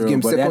 The 0-0, first game,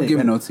 but they had second a game,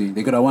 penalty.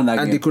 They could have won that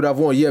and game. they could have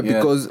won, Yeah.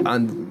 because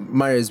and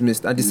Mahrez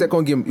missed. And the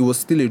second game, it was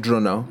still a draw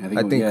now. I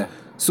think. yeah.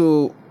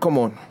 So come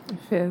on.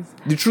 Fairs.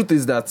 The truth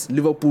is that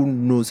Liverpool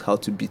knows how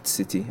to beat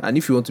City, and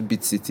if you want to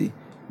beat City,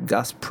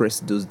 just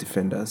press those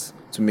defenders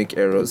to make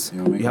errors.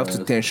 You make You have to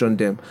errors. tension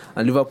them,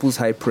 and Liverpool's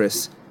high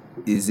press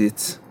is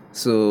it.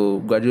 So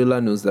Guardiola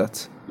knows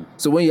that.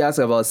 So when you ask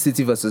about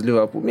City versus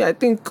Liverpool, I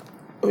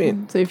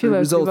mean, So you feel like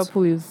results.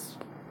 Liverpool is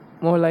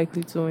more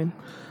likely to win?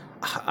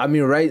 I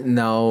mean, right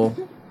now,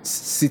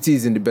 City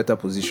is in the better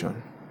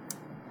position.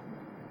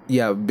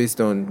 Yeah, based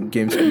on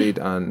games played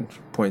and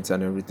points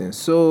and everything.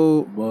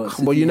 So, but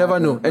City you never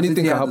had know. the- Anything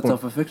City can had the happen.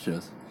 tougher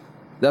fixtures.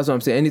 That's what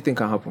I'm saying. Anything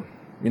can happen.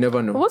 You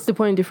never know. What's the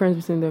point difference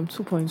between them?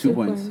 2 points. 2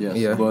 points, yes.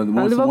 Yeah. But And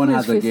one Liverpool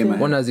has is a game facing- ahead.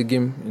 One has a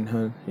game in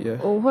hand. Yeah.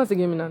 Oh, who has the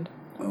game in hand?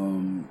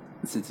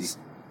 City.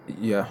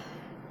 Yeah.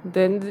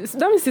 Then that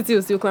means City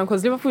will still climb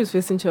because Liverpool is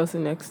facing Chelsea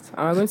next,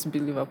 and we're going to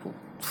beat Liverpool.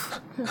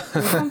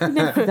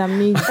 Confidence is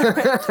amazing.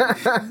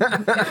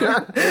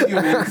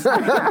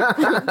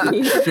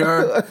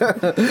 Sure.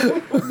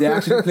 They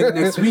actually play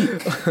next week.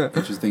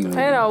 Interesting. And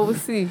I will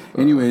see.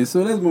 Anyway,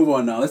 so let's move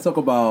on now. Let's talk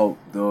about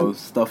the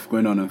stuff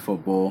going on in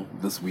football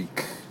this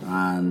week.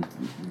 And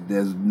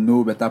there's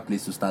no better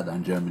place to start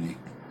than Germany.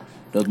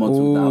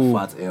 Dortmund took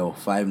that fat L,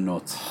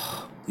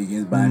 5-0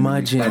 against Bayern.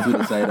 Imagine. Title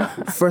decider.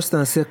 First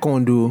and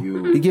second, though.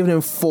 You- They gave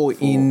them 4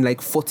 in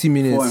like 40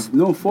 minutes.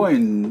 4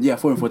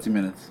 in 40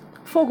 minutes.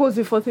 4 goals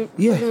in 40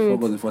 Yeah. 4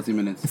 goals in 40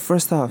 minutes.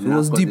 First half, it Then I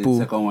was scored the Deepo.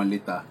 second one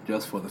later,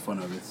 just for the fun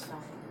of it.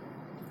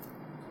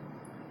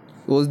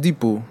 It was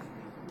Deepo.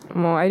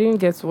 No, I didn't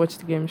get to watch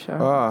the game, Sha.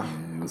 Ah.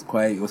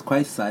 It was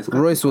quite sad.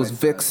 Royce was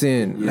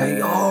vexing. Yeah.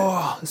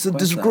 Like, it's a Quite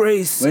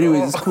disgrace. sad. But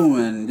anyways, it's cool,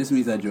 man. This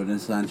means that Jordan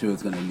Sancho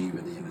is going to leave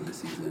at the end of the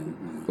season.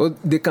 Well,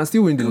 they can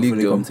still win the league,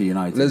 Hopefully though. come to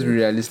United. Let's be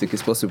realistic.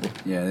 It's possible.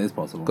 Yeah, it is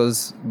possible.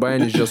 Because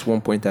Bayern is just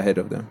 1 point ahead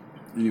of them.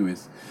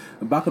 Anyways,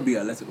 back up the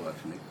Atletico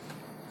actually.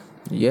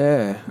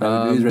 Yeah.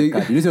 David Luiz red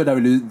card. Did you see what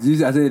David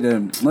Luiz? I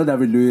said not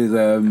David Luiz.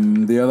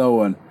 The other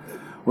one.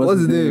 What's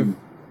his name?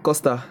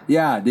 Costa.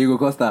 Yeah, Diego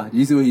Costa. Did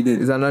you see what he did?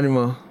 He's an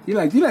animal. You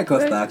like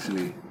Costa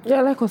actually? Yeah,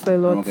 I like Costa a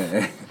lot.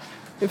 Okay.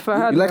 If I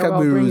had You like I'll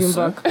bring him Aguero's?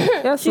 back.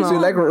 Yes, So you no.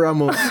 like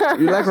Ramos?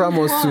 You like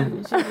Ramos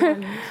too?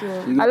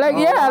 I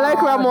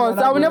like Ramos.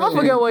 I will never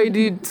forget what he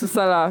did to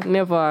Salah.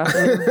 Never.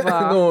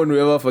 No one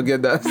will ever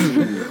forget that.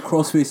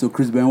 Crossface to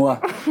Chris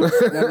Benoit.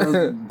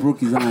 That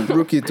broke his hand.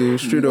 Broke it too,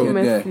 straight up.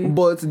 Messi.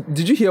 But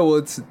did you hear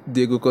what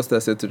Diego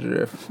Costa said to the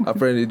ref?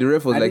 Apparently, the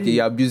ref was like he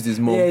abused his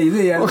mom. Yeah, he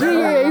said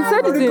Yeah, he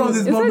said it in- Called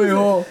his he mom said a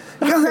hoe.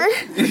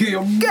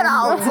 Get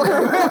out!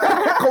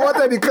 Come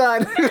out of the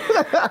can.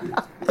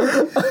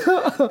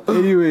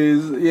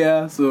 Anyways,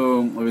 yeah. So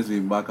obviously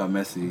back at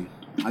Messi.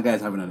 That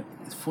guy's having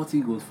it's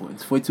 40 goals for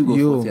it's 42 goals,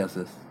 Yo. 40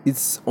 assists.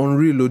 It's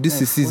unreal, oh. This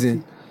Yeah, is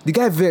season. 40. The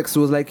guy Vex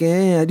was like,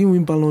 I didn't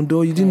win Ballon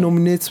d'Or. You didn't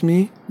nominate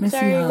me. Messi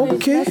Sorry, has,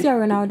 Okay. Messi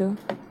or Ronaldo?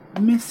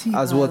 Messi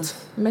As has- what?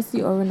 Messi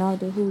or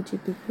Ronaldo? Who would you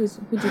pick? Who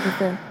do you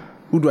prefer?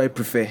 Who do I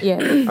prefer? Yeah.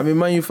 I'm a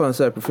Man U fan,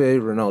 so I prefer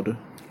Ronaldo.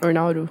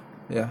 Ronaldo.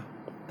 Yeah.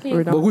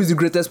 Ronaldo. But who is the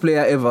greatest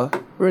player ever?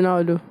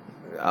 Ronaldo.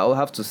 I'll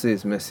have to say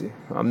it's Messi.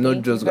 I'm not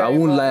Thank just. you I very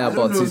won't much. lie I don't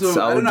about know, it.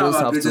 so I I will don't know just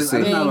about have to greatest- I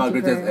say. don't know about Thank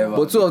you greatest very ever.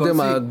 But two of them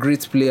Because are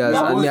great players,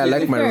 Yeah, and me, I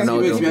like my See, wait,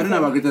 Ronaldo. I don't know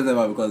about greatest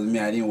ever because me,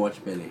 I didn't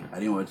watch Pele. I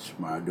didn't watch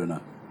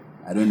Maradona.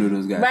 I don't know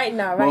those guys. Right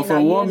now, But right from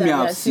now, you what know me that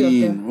I've there are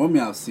two of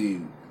them.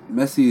 seen,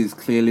 Messi is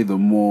clearly the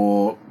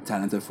more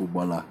talented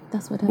footballer.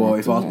 That's what I But like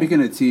if to I was hear.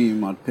 picking a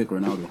team, I'd pick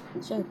Ronaldo.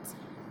 Shit.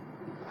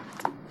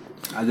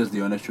 That's just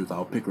the honest truth.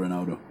 I'll pick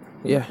Ronaldo.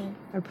 Yeah,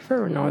 I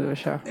prefer Ronaldo,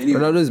 sure. Anyway,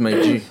 Ronaldo is my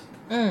G.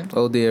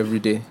 All day, every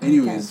day.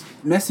 anyways,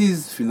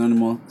 Messi's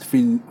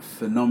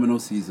phenomenal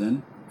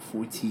season.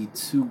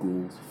 42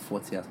 goals,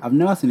 40 assists. I've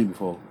never seen it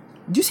before.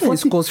 Do you see how he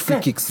scores free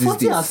kicks these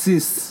 40 days?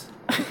 assists.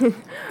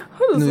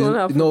 Who does one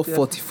have No,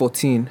 40?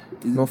 14.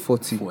 Not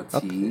 40.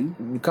 14.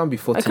 It can't be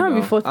 14. I can't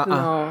be now. 40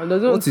 now.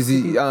 Doesn't What is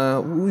he?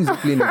 Who is he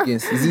playing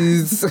against?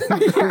 Is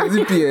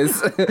it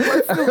PS?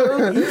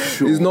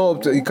 It's not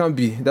up to, it can't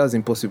be. That's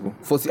impossible.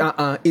 40,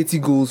 80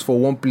 goals for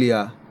one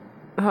player.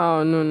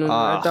 Oh, no,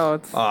 I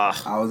doubt.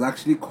 I was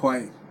actually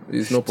quite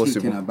It's not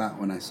possible. taken aback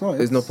when I saw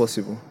it. It's not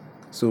possible.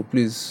 So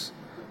please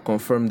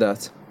confirm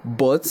that.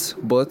 But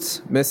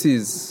Messi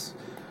is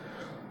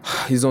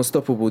he's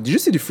unstoppable. Did you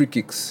see the free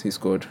kicks he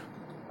scored?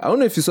 I don't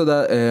know if you saw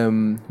that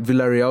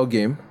Villarreal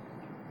game,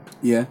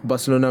 Yeah,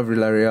 Barcelona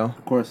Villarreal.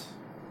 of course.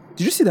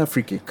 Did you see that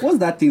free kick? What's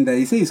that thing that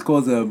he say he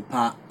scores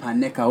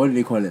Paneka? What do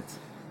they call it?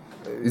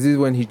 Is it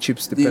when he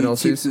chips the He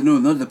penalties? chips, no,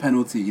 not the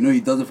penalty. You know,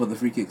 he does it for the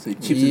free kick. So he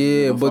chips it.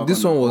 Yeah, to the but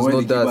this Falcon, one was or not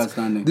the keeper is that.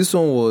 standing. This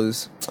one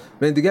was,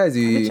 man. The guy is I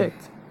a.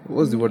 checked.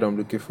 What's the word I'm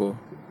looking for?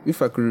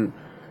 If I could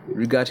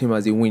regard him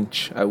as a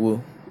winch, I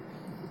will.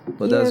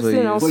 But that's Yes, what he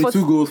you know, is.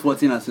 42 goals,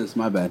 14 assists.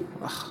 My bad.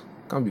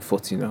 Can't be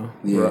 40 now.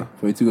 Yeah, bruh.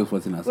 42 goals,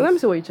 14 assists. Well, let me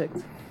see what you checked.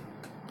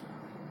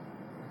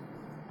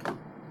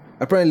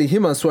 Apparently,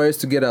 him and Suarez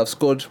together have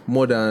scored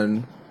more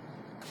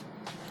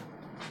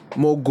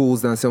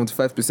goals than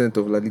 75%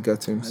 of La Liga I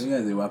teams. think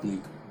that's a WAP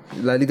league.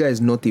 La Liga is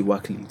not a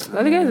WAC league.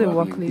 La Liga is a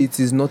work league. It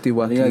is not a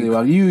WAC I think that's a league.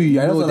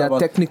 WAP. I No, just they're thought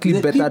technically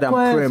about- better Keep than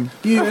quiet. Prem.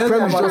 You-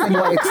 Prem is just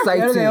more I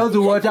exciting. want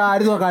to watch.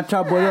 This one can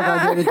trap, but they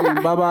can't do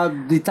anything.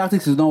 Baba, the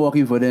tactics is not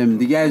working for them.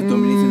 The guy is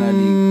dominating that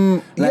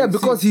league. Yeah, Like,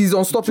 because see, he's two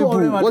unstoppable.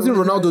 of them are Wasn't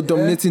dominating Ronaldo that-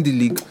 dominating the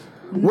league?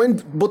 When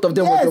both of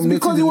them Yes, were dominating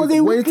because the it was league.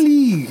 a when- weak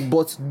league.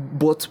 But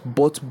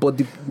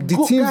the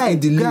Go- teams guy, in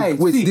the league. guy,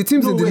 Wait, see, the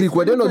teams no, in the wait, league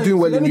were they let me not tell doing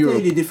you- well let in me tell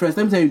Europe? you the difference.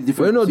 Let me tell you the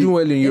difference. We're not doing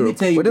well in Let me Europe.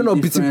 tell you We're the not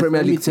beating difference. Premier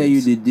Let me League tell you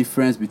teams. the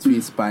difference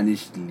between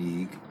Spanish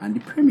league and the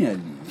Premier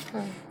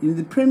League. In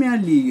the Premier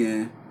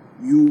League,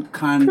 you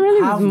can Premier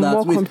League have is that.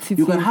 more Wait, you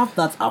competitive. can have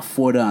that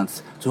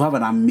affordance to have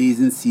an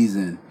amazing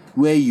season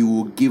where you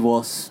will give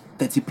us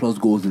 30 plus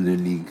goals in the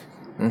league.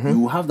 You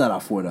will have that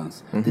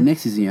affordance. The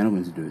next season, you're not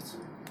going to do it.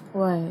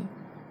 Why?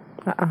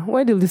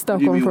 Where did the star What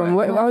do you come mean from?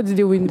 why? How did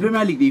they In win? the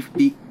Premier League,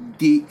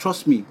 they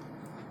trust me.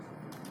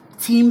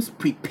 Teams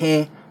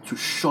prepare to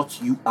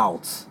shut you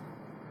out.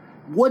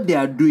 What they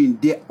are doing,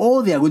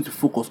 all they are going to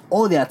focus,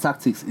 all their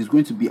tactics is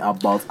going to be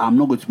about. I'm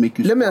not going to make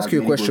you. Let me score ask as you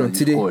a many goals question as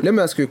you today. scored. Let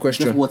me ask you a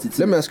question. Just what it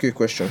Let me is. ask you a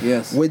question.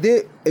 Yes. Were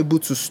they able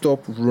to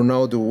stop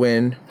Ronaldo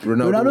when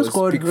Ronaldo was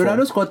peak form?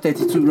 Ronaldo scored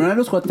 32.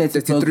 Ronaldo scored 30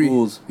 plus 33.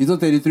 goals. He's not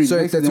 33. Sorry,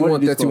 The next season,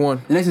 what did he 31.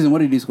 score? The next season, what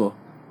did he score?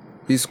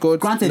 He scored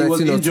Granted, he was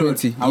 19 or injured.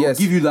 20. I will Yes.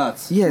 give you that.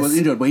 Yes. He was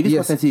injured, but he did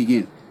Yes. score 30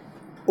 again.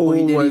 Oh But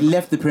then my- he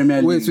left the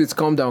Premier League. Wait,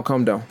 calm down.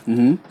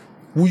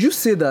 Would you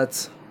say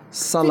that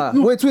Salah?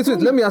 No, wait. tell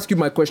me. Let me ask you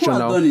my question Who has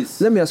now. done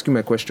this? Let me ask you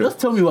my question. Just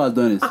tell me who has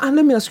done it. And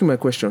let me ask you my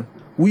question.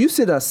 Will you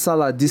say that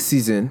Salah this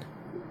season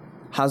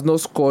has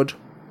not scored?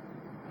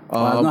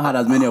 Has not had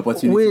as many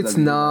opportunities. Wait as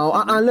he now.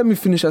 did. And let me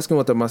finish asking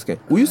what I'm asking.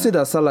 Will you say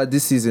that Salah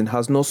this season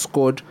has not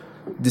scored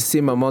the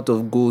same amount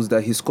of goals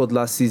that he scored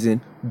last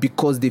season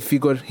because they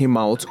figured him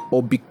out,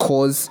 or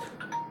because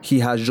he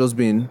has just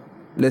been,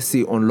 let's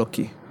say,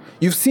 unlucky?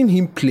 You've seen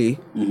him play.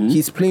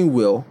 He's playing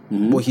well.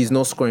 but he's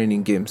not scoring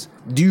in games.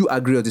 Do you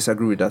agree or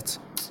disagree with that?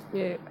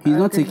 Yeah, He's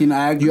not taking.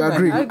 I agree. You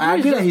agree? I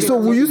agree that he's So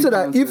will you say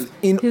that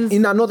taking if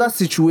in another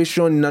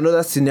situation, in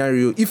another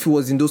scenario, if he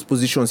was in those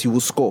positions, he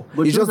will score?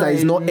 But It's just that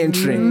he's not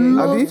entering.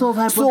 Abi? So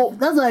that's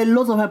a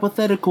lot of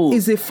hypothetical.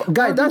 Is a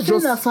guy that's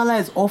just that Salah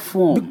is off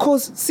form.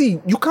 because see,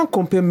 you can't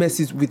compare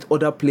Messi with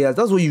other players.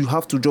 That's what you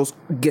have to just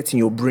get in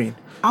your brain.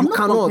 I'm you not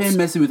cannot. comparing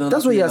Messi with other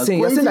That's what you're players,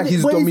 saying. but You're saying that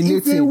he's dominating.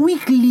 It's a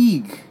weak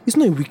league. It's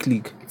not a weak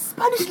league.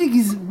 Spanish league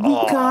is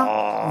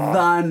weaker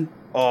than.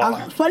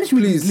 Spanish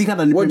league is weaker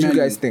than the What do you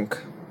Premier guys League. think?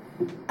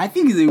 I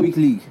think it's a weak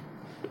league.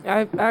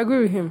 I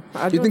agree with him.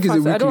 I You don't think it's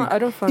a fancy, weak league? I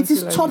don't fancy It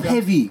is like top that.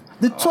 heavy.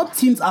 The top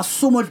teams are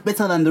so much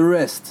better than the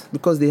rest.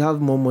 Because they have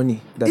more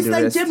money than It's the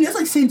like rest. Germany. It's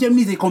like saying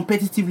Germany is a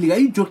competitive league. Are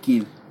you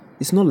joking?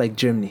 It's not like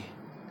Germany.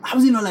 How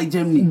is it not like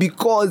Germany?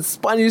 Because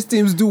Spanish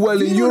teams do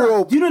well in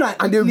Europe. Do you know that?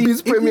 And they Italy-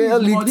 beat Premier Italy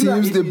is League more- do you know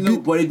teams, that they Italy-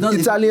 beat but it doesn't-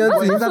 Italian but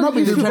it teams. has not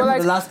been the trend But for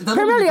like the last. It has not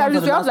Premier been the League, trend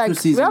at for least the last two we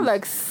seasons. have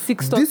like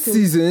 6 top This teams.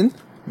 season,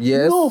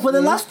 yes. No, for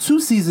the last two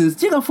seasons,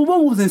 Jacob,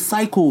 football moves in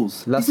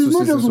cycles. Last This two is not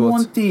seasons just what?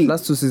 one thing.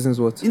 Last 2 seasons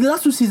what? In the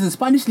last two seasons,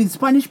 Spanish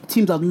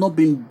teams have not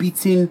been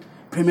beating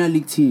Premier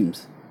League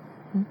teams.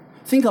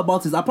 Think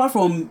about it. Apart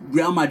from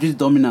Real Madrid's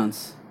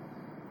dominance,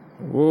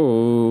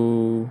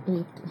 Whoa.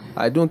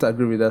 I don't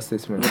agree with that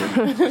statement.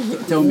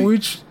 tell me.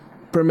 Which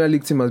Premier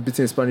League team has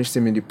beaten a Spanish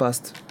team in the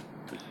past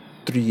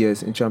 3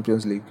 years in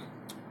Champions League?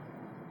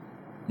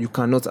 You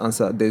cannot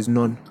answer. There's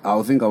none.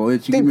 I'll think about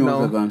it. Think Give me now.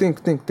 1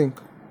 second. Think.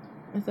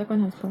 The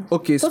second has passed.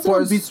 Okay,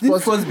 Barcelona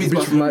Spurs beat beat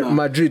Barcelona.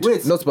 Madrid,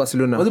 Wait. not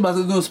Barcelona. Was it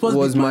Barcelona? No, Spurs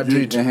was beat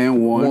Madrid.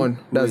 One.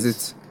 That's Wait.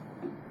 it.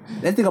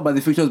 Let's think about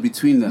the fixtures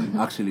between them.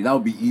 Actually, that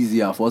would be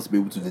easier for us to be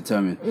able to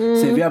determine.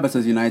 Sevilla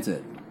versus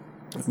United.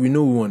 We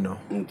know who won now.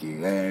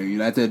 Okay,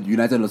 United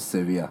lost to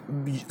Sevilla.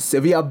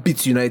 Sevilla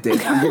beat United.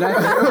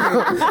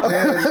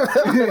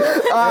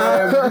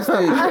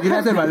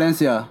 United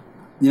Valencia.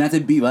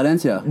 United beat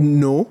Valencia.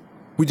 No,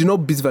 we did not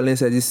beat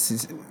Valencia this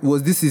season. It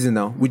was this season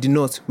now. We did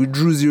not. We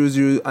drew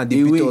 0-0 and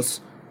they beat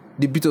us.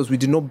 They beat us. We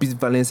did not beat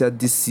Valencia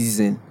this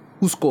season.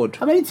 Who scored?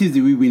 How many teams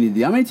did we win in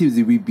the? How many teams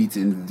did we beat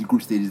in the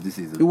group stages this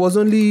It season? was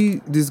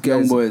only these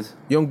guys.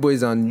 Young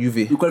boys and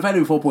Juve. We qualified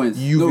with 4 points.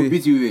 Juve. No, we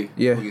beat Juve.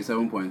 Yeah. Okay,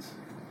 7 points.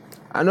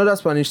 Another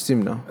Spanish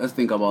team now. Let's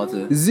think about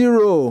it.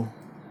 0,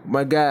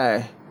 my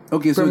guy.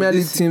 Okay, so Premier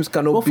League teams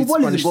cannot beat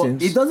football Spanish but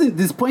teams. It doesn't.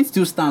 This point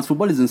still stands.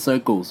 Football is in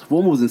circles.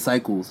 Football moves in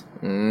cycles.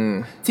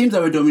 Teams that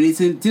were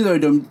dominating. Teams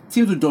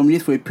will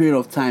dominate for a period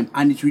of time,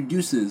 and it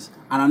reduces,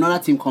 and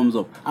another team comes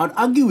up. I would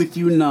argue with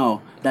you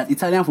now that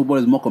Italian football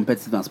is more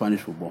competitive than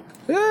Spanish football.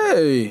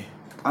 Hey.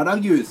 I'd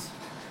argue it.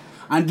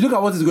 And look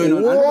at what is going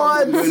on.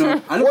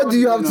 What do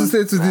you have to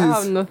say to I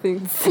have this? nothing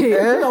to say.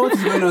 Look at what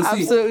is going on.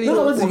 See, Absolutely look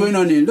at what is nothing. going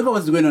on in. Look at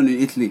what's going on in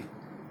Italy.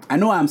 I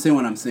know I'm saying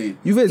what I'm saying.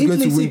 Juve is going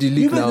to Italy, win the league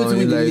Juve is now, going to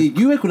win the like- league.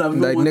 Juve could have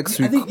like won. next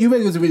I week. think Juve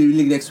is going to win the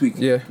league next week.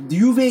 Yeah. The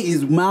Juve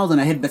is miles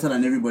and ahead better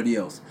than everybody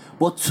else.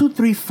 But 2,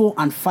 3, 4,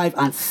 and 5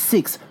 and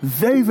 6,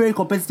 very, very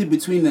competitive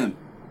between them.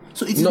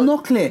 So it is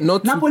not clear.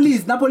 Napoli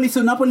is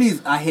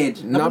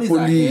ahead.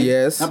 Napoli,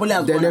 yes. Napoli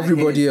has Then gone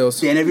everybody ahead.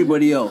 else. Then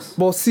everybody else.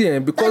 But see,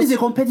 That because is a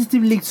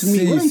competitive league to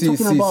me. What are you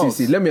talking about?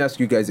 Let me ask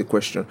you guys a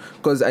question.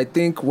 Because I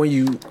think when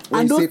you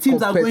And those say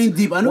teams are going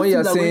deep. And those when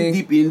you're teams are going saying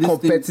deep in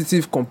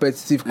this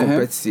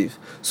competitive.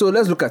 So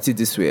let's look at it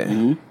this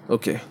way.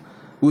 Okay.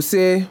 We'll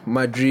say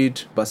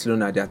Madrid,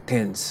 Barcelona, they are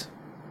 10s.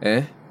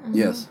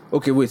 Yes.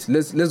 Okay, wait.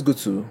 Let's go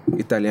to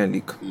Italian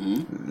league.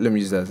 Let me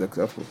use that as an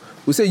example.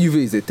 We'll say Juve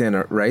is a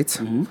 10, right?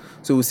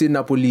 So we'll say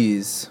Napoli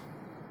is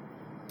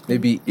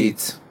maybe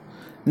 8.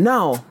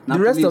 Now, the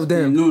rest of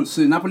them. No,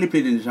 so Napoli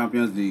played in the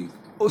Champions League.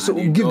 So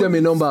And give them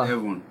a number.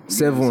 7.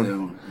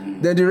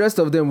 7. Then the rest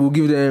of them will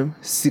give them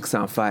 6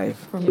 and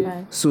 5.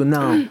 Yeah. So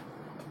now,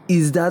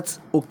 is that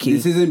okay?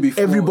 The season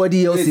before,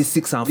 Everybody else is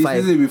 6 and 5.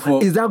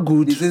 Is that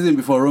good? The season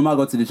before Roma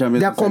got to the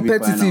Champions They are League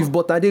competitive, semi-final.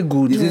 but are they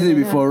good? The season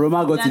before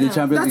Roma got to the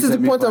Champions That League is the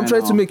point I'm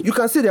trying to semi-final. make. You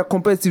can say they are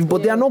competitive,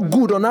 but they are not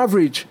good on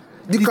average.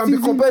 They The can be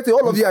season- competitive.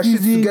 All of you are shit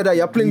season together.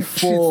 You're playing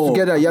shit before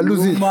together. You're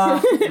losing.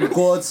 Roma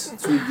got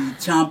to the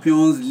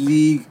Champions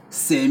League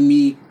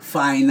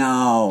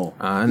semi-final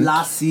And?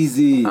 last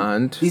season.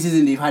 And? This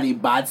season they've had a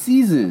bad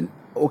season.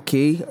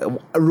 Okay,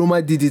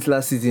 Roma did it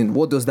last season.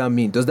 What does that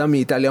mean? Does that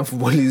mean Italian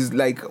football is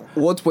like?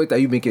 What point are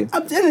you making?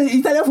 I'm telling you,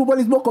 Italian football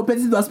is more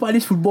competitive than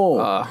Spanish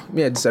football.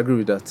 Me, I disagree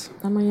with that.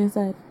 I'm on your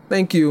side.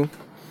 Thank you.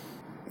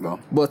 Well,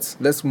 But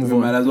let's move we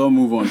might on. as well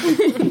move on.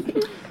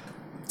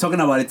 Talking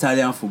about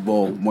Italian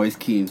football, Moise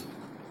Kean.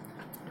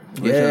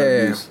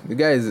 Yeah, the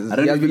guy is. I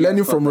don't He know has if been you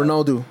learning guys from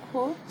caught that.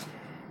 Ronaldo.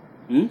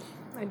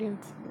 I didn't.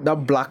 That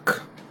black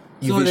So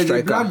UV there's a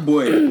striker. black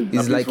boy. He's that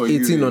plays like for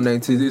 18 Juve. or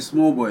 19. He's a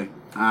small boy,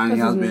 and he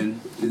has been.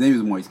 His name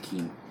is Moise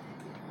Kean,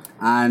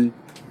 and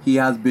he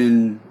has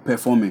been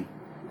performing.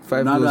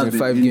 5 Ronaldo goals has in been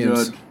 5 injured.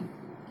 games.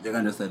 You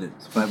can just said it.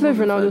 Play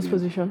Ronaldo's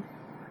position.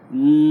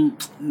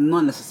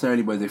 Not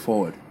necessarily, but he's a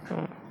forward.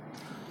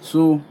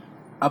 So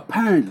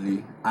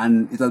apparently,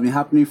 and it has been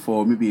happening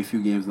for maybe a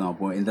few games now,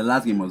 but in the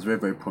last game it was very,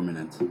 very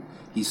prominent.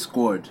 He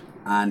scored,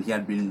 and he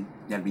had been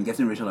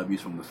getting racial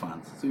abuse from the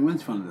fans. So he went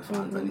in front of the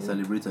fans and he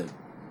celebrated.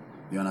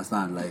 You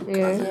understand? Like,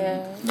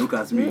 Yeah. look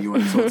at me, you are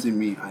insulting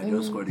me. I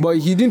just scored it. But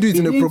he didn't do it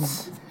in a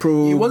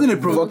It wasn't a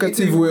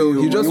provocative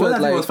way. He just it went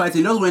wasn't like he was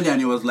fighting. He just went there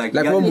and he was like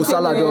what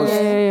Musala does.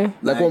 Yeah.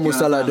 Like what you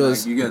Musala understand?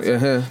 does. Like, you get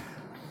Uh-huh.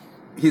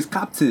 his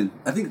captain,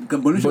 I think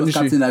Bonucci was Bonucci.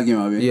 captain that game,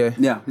 right?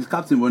 Yeah. His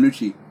captain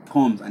Bonucci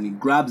comes and he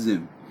grabs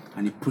him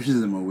and he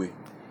pushes him away.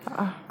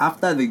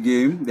 After the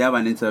game, they have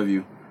an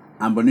interview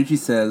and Bonucci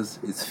says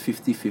it's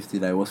 50-50,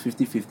 that it was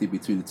 50-50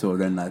 between the two of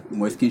them, that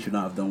Moiskin should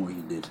not have done what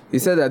he did. He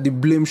said that the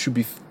blame should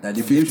be That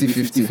the blame should be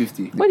 50-50.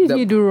 50-50. What did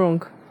he do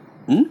wrong?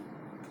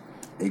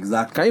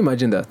 Exactly. Can you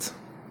imagine that?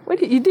 What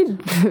he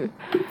did?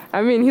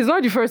 I mean, he's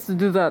not the first to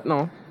do that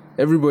now.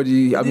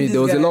 Everybody, I mean, This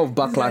there was a guy- lot of this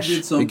guy did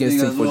backlash something against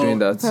him as for well. doing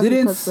that.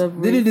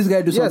 Didn't this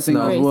guy do Yes, something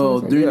now. as well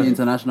during Yeah. the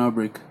international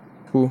break?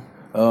 Who?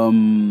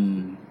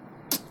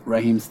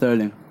 Raheem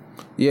Sterling.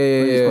 Yeah,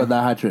 When he yeah, scored yeah.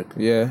 that hat trick.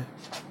 Yeah.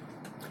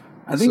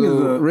 I think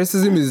So it's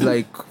racism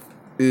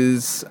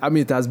is I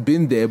mean, it has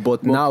been there,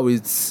 but now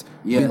it's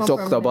Yeah. been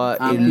talked about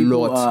a and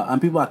lot.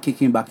 people are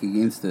kicking back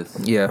against this.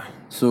 Yeah.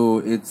 So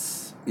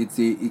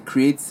it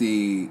creates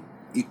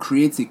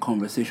a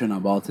conversation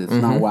about it.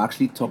 Now we're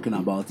actually talking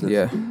about it.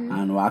 Yeah.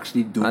 And we're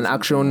actually doing And something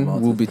action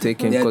about will it. be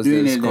taken They're because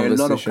doing there's it. There are a lot of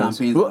conversations.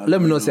 campaigns Well, that are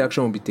let me not going say on.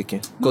 action will be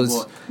taken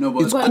because No,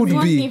 but it But could it's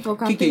one be. thing for kick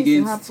campaigns to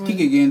against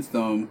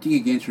happen. kick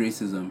against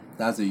racism.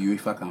 That's a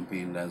UEFA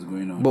campaign that's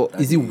going on. But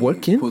That is it they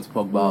working? Put Pogba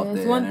out Yeah,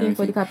 there it's one and thing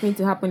for the everything. campaign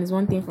to happen. It's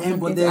one thing for But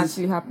something to there's-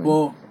 actually happen.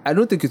 But I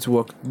don't think it will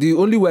work. The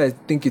only way I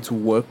think it will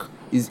work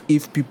is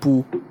if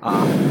people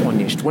are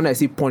punished. When I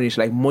say punished,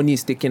 like money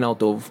is taken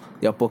out of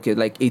their pocket.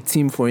 Like a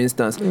team, for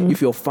instance,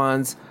 if your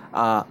fans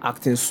are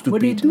acting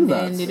But they stupid. do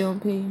that. Then they don't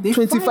pay. They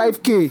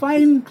 25K.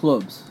 fine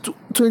clubs.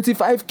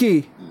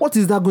 25K. What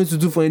is that going to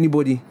do for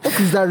anybody? What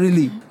is that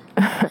really?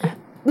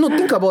 No,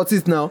 think about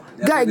it now.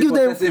 Guy, give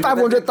them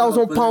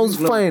 £500,000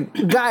 fine.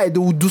 Guy, they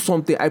will do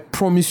something. I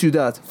promise you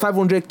that.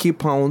 500K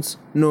pounds.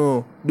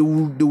 No, they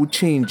will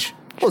change.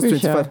 What's True,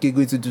 sure. 25K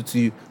going to do to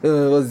you?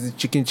 What's the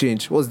chicken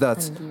change? What's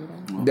that?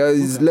 That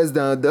is less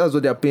than. That's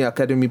what they are paying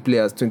academy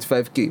players.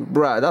 25K,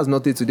 bruh. That's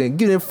nothing to them.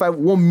 Give them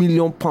 £1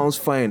 million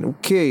fine.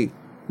 Okay,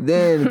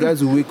 then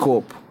guys will wake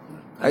up.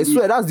 I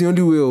swear that's the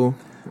only way. Oh.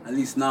 At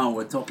least now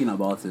we're talking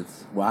about it.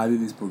 We're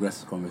having this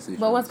progressive conversation.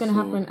 But what's going to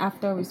So, happen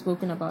after we've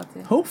spoken about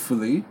it?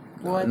 Hopefully,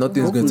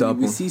 Nothing's going to hopefully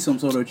we happen. see some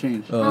sort of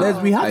change.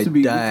 I We have to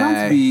be.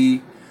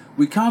 die.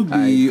 We can't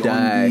I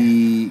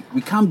be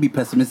we can't be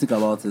pessimistic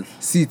about it.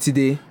 See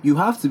today, You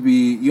have to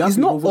be. You have it's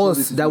to be not hopeful of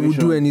us the that will do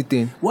situation.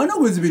 anything. We're not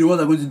going to be the ones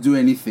that are going to do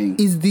anything.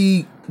 It's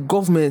the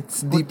government,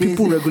 the But there's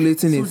people a-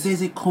 regulating so it.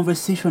 there's a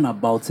conversation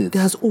about it.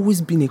 There has always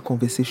been a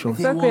conversation.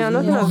 Exactly, and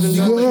nothing has been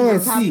done.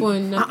 Yes.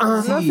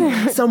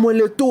 Happened.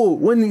 Samuel Eto'o,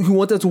 when he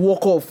wanted to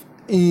walk off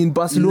in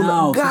Barcelona,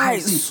 Now,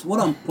 guys. see, what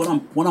I'm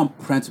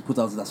trying to put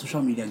out is that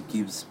social media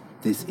gives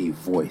this a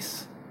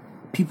voice.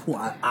 People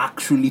are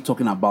actually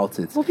talking about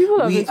it. Well, people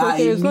have we been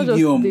talking, are a it's not just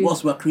medium. today.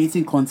 Whilst we're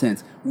creating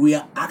content, we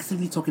are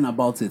actively talking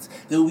about it.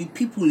 There will be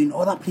people in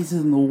other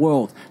places in the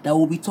world that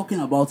will be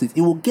talking about it.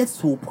 It will get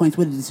to a point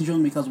where the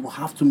decision makers will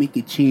have to make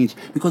a change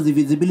because the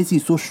visibility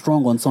is so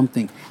strong on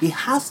something. It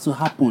has to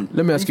happen.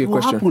 Let me ask you a It will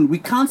question. happen. We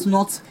can't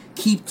not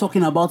keep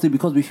talking about it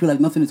because we feel like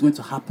nothing is going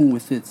to happen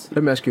with it.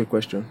 Let me ask you a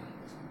question.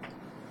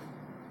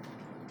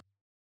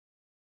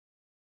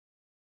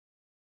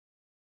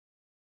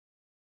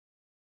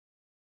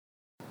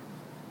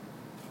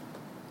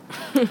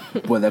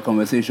 But the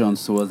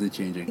conversations towards it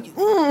changing.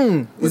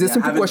 It's a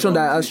simple question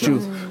that I asked you.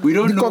 We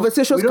don't The know.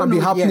 conversations We don't can be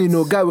know happening, yet.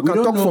 no guy. We can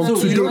don't talk know. from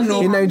So we don't today.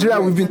 know. In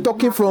Nigeria, we've been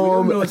talking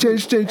from know.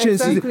 change.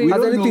 Exactly.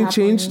 Has don't anything know.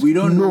 changed? We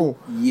don't no. know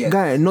yet.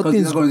 Guy, Because nothing's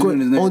it's not going to going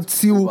be in the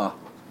next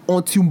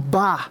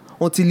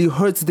until it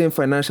hurts them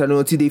financially,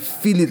 until they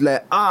feel it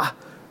like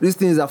this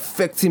thing is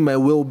affecting my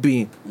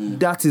well-being.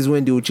 That is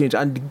when they will change,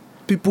 and the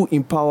people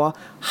in power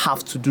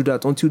have to do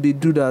that. Until they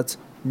do that,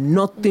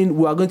 nothing.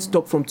 We are going to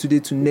talk from today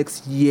to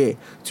next year,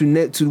 till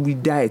we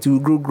die, till we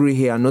grow grey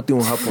hair, and nothing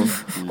will happen.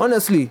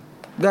 Honestly,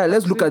 guy,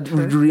 let's look at the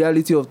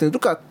reality of things.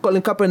 Look at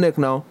Colin Kaepernick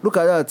now. Look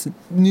at that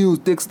news,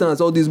 take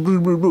stance, all this blah,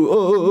 blah, blah,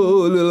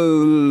 blah,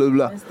 blah,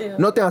 blah. Still-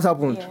 Nothing has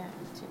happened.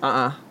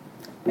 Yeah.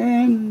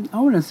 I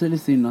wouldn't necessarily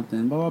say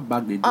nothing, but what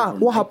back they did on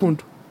What Nike.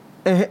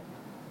 happened?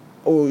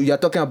 Oh, you're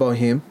talking about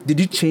him. Did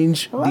he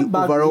change the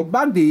overall?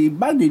 Back they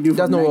do.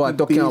 That's not what we're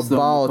talking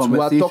about.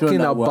 We're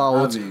talking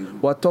about.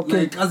 We're talking.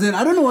 Like, as in,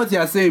 I don't know what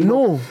you're saying.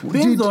 No, but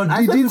based on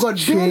I did swear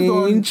to it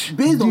God, change?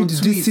 Based on Did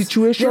the tweets,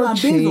 situation yeah,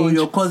 based on change?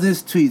 your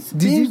cousin's tweets,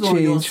 Did it based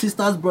on your change?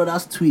 sister's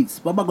brother's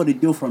tweets, Baba got a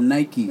deal from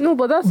Nike. No,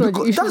 but that's not the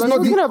Because issue. that's We're not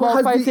talking the- about has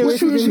the fighting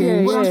issue racism here.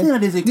 changed? But I'm saying Yeah.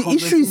 that there's a The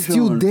issue is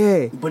still conversation.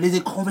 there. But there's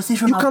a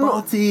conversation You cannot-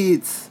 about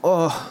it.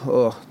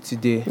 Oh,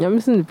 today. You're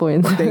missing the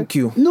point. Thank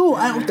you. No,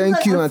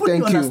 Thank you I and fully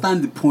thank you.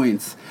 understand the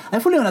points. I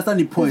fully understand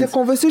the points. There's a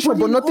conversation,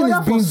 but in nothing is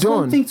order being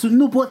for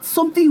done. But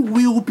something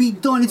will be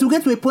done. It will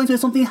get to a point where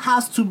something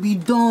has to be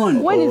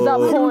done. When is that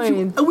Why don't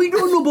you- point? We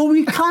don't know, but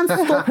we can't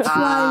stop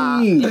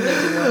trying.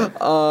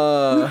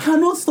 We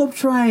cannot stop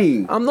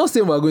trying. I'm not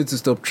saying we're going to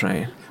stop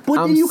trying.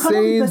 But I'm then you cannot be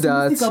saying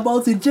pessimistic that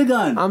about it,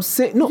 Jigan. I'm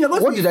saying no. You're going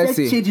to What did I effect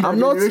say? change in I'm our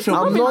not. generation.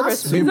 I'm Not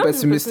not being being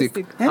pessimistic.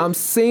 pessimistic. Eh? I'm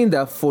saying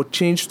that for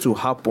change to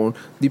happen,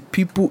 the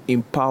people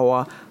in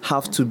power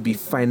have to be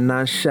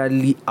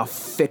financially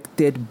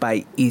affected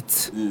by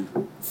it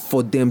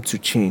for them to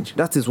change.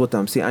 That is what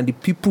I'm saying. And the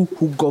people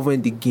who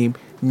govern the game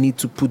need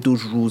to put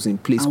those rules in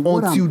place.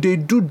 Until they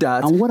do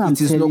that,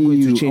 it is not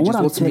going to change. What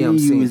I'm telling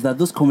you is that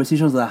those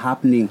conversations are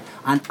happening,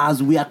 and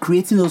as we are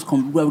creating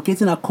we are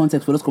creating a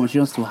context for those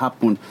conversations to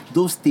happen.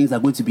 Those things are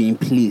going to be in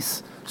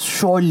place.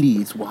 Surely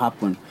it will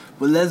happen.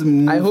 But let's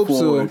move I hope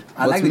forward. so.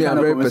 I like the kind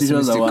of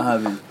conversations that pessimistic. we're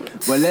having.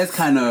 But let's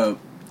kind of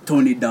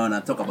tone it down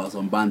and talk about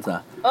some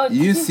banter. Oh,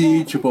 You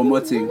see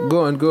Choupo-Moting.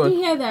 Go on. Did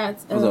you hear that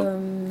What's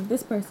up?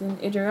 this person,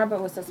 Adrian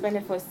Rabiot, was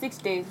suspended for 6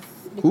 days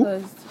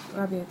because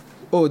Rabiot.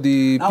 Oh,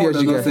 the That one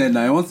does PSG not guy. say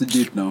now. He wants to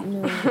date now.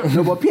 No.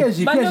 No, but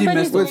PSG But messed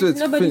nobody's up. going- nobody's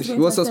finish. going He to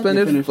was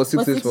suspended Finish. for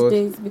 6 For days 6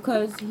 days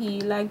because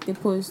he liked the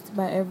post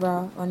by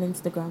Evra on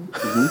Instagram.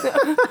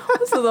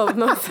 What sort of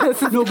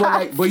nonsense? No,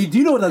 but do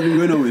you know what has been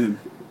going on with him?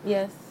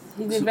 Yes,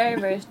 he's a very,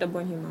 very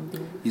stubborn human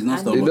being. He's not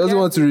And stubborn. He doesn't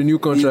want to renew He's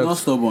not contracts.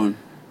 stubborn.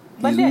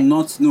 But He's then-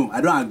 not. No,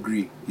 I don't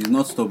agree. He's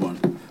not stubborn.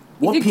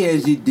 What Is it-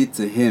 PSG did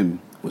to him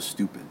was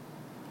stupid.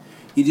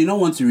 He did not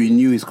want to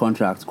renew his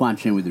contract. Go and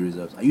train with the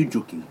reserves. Are you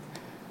joking?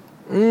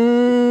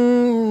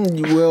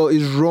 Well,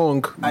 it's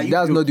wrong. Are you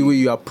That's not the joking? way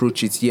you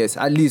approach it. Yes,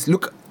 at least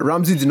look,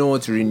 Ramsey did not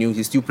want to renew.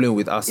 He's still playing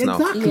with us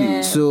Exactly. Yeah.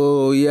 now.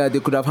 So yeah, they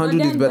could have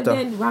handled it But better.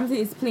 then Ramsey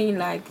is playing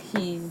like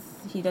he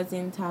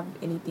doesn't have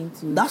anything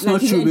to. That's like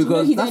not he's true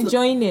because he's that's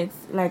enjoying it.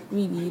 Like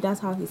really, that's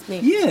how he's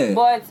playing. Yeah.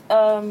 But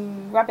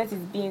Rabiot is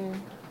being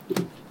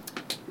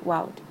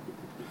wild.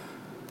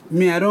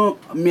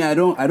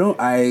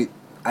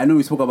 I know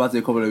we spoke about it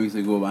a couple of weeks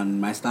ago, and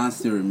my stance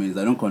still remains.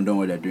 I don't condone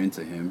what they're doing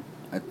to him.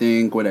 I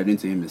think what they're doing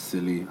to him is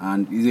silly,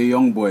 and he's a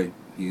young boy.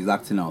 He's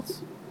acting out.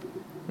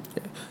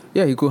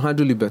 Yeah, he could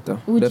handle it better.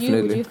 Would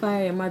Definitely. you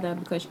fire your mother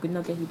because she could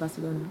not get you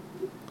Barcelona?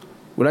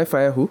 Would I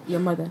fire who? Your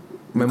mother.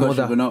 My Because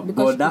mother. you cannot-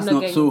 Because but you that's could not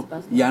not get so. into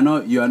Barcelona. You're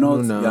not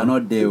No. you're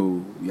not there.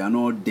 Oh. You're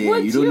not there.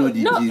 Would You don't know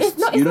the No, gist. it's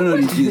not. You don't know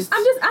the I'm gist. just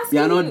asking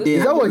You're not you. there.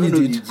 Is that what You he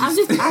don't know did? the gist. I'm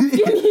just asking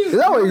you. Is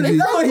that what he did?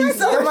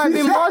 There might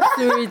be more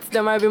to it.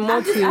 There might be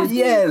more to it.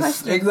 Yes,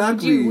 Question.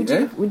 exactly.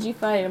 Would you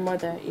fire your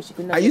mother if she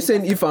could not? Are you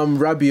saying if I'm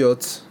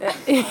Rabiot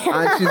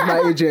and she's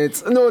my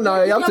agent? No,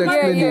 you have to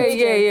explain yeah, it.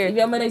 yeah. If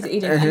your mother is the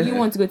agent and you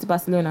want to go to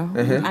Barcelona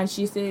and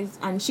she says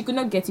and she could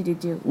not get you the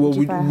deal, Well, would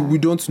you fire her? we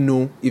don't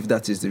know if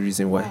that is the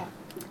reason why.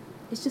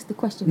 It's just the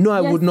question. No, I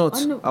Yes would not.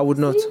 or no? I would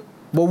not. See?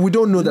 But we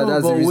don't know that No,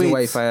 that's the but reason wait,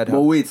 why he fired her.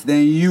 But wait, then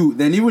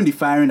even the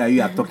firing that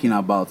you are talking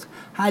about,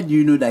 how do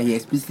you know that he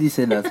explicitly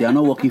said that you are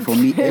not working for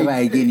me ever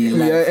again in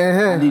life?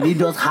 Yeah, And did he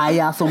just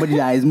hire somebody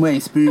that is more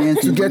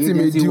experienced To in get the him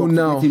a agency deal work,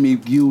 now. To get him a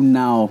deal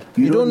now.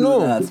 You don't know.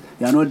 that.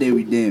 You are not there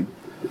with them.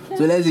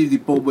 So let's leave the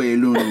poor boy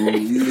alone. Oh.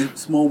 He's a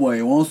small boy.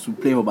 He wants to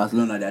play for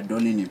Barcelona. They're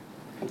dulling him.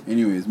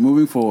 Anyways,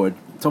 moving forward,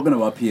 talking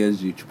about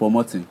PSG,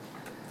 Choupo-Moting.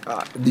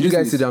 Did you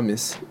guys see that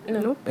miss?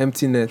 No.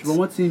 Empty net.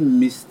 Choupo-Moting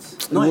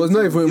missed. It was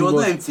not even- It was it not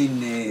was- empty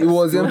net. it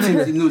was empty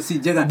net. No, see,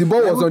 Jega, The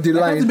ball was on the I tried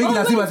line. to make it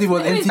as if it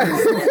was empty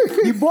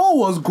net. The ball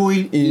was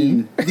going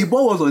in. The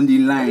ball was on the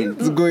line.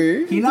 It's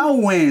going. He now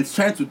went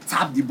trying to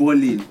tap the ball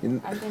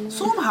in. I don't know.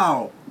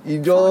 Somehow, He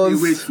found a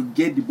way just. to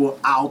get the ball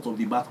out of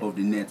the back of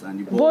the net, and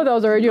the Ball that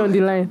was already on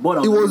the line. Ball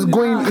that It was on the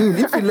going line. in.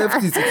 If he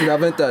left it, it would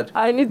have entered.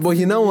 I need But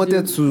he to now see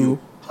wanted the to.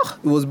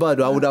 It was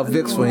bad. I would have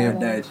vexed for I him.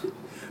 died.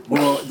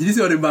 But did you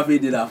see what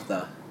Mbappe did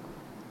after?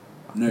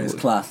 No, it's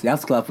class. You have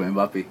to clap for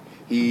Mbappe.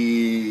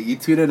 He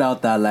tweeted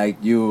out that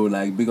like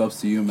big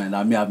ups to you, man.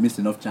 I mean, I've missed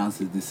enough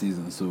chances this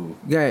season, so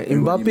Yeah,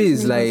 Mbappe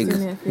is like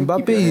Mbappe.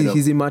 Keep your head up.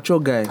 He's a mature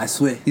guy. I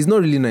swear. He's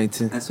not really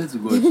 19. I swear to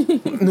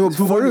God. No,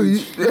 for real.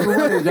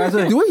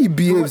 The way he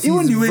behaves, Even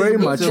he's the way very he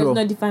It's mature. just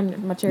not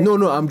defined maturity.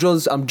 No, I'm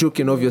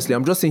joking. Obviously,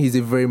 I'm just saying he's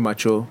a very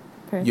mature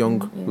Person,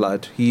 young yeah.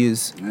 lad. He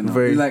is I know.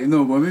 very. It's like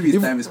no, but maybe his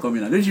If- time is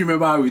coming now. Don't you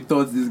remember how we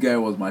thought this guy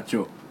was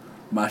mature?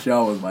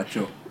 Martial was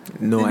mature.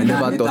 No, I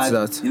never thought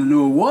that. You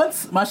know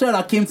what? Martial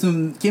that came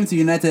to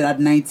United at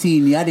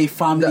 19. He had a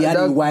family, he had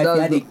a wife, he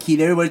had a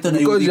kid. Everybody thought that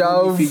he was Because a you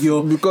good have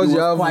figure. because He you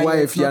was have quiet,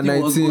 wife, you're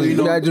nothing was 19.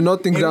 going on. I do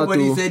not think that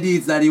Everybody too. said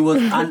it that he was,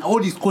 and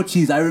all these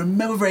coaches. I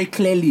remember very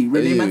clearly.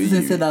 Rene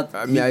Matheson said that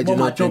I mean, I he's do more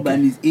not mature think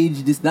than his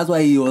age. That's why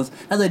they were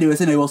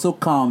saying that he was so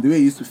calm. The way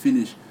he used to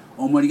finish.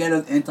 Oh my, the guy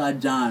just entered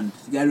Jan.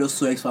 The guy just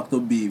saw X Factor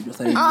babe. Just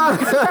like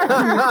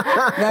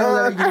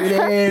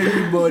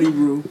everybody,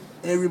 bro.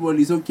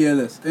 Everybody's so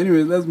careless.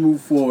 Anyways, let's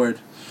move forward.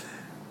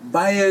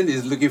 Bayern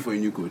is looking for a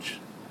new coach.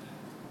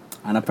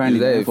 And apparently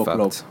Is that they're a for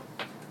Klopp.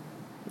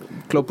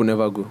 fact? Klopp will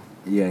never go.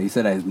 Yeah, he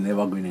said that he's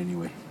never going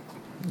anywhere.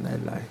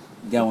 Lie.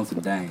 The guy wants to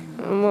die.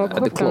 At the Klopp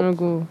club. cannot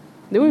go.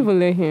 They won't even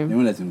let They him.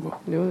 won't let him go.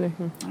 They won't let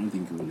him. I don't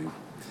think he will leave.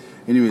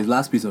 Anyways,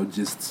 last piece of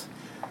gist.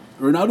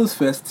 Ronaldo's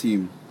first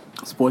team,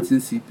 Sporting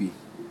CP.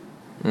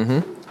 Mm-hmm.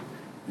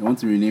 They want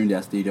to rename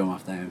their stadium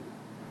after him.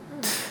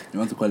 They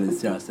want to call it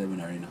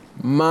CR7 Arena.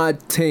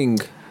 Mad thing.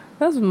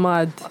 That's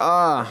mad.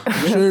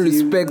 Showing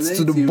respect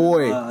to the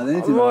boy.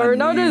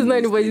 Ronaldo is not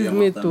anybody's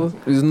mate, though.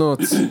 He's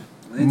not.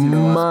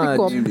 Mad.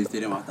 Name the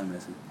stadium after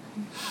Messi.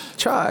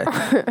 Try.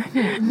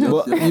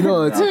 But you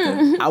know what?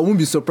 I won't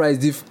be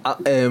surprised if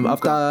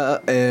after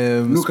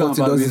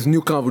Sporting does this,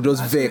 new camp will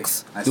just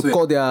vex. They'll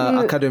call their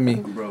academy.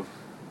 Bro.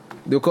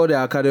 They'll call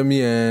their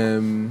academy.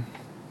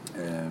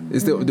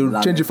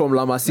 They'll change it from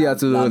La Masia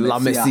to La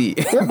Messi.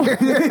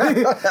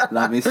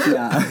 La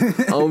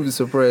Messia. I won't be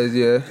surprised.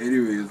 Yeah.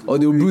 Anyways. Or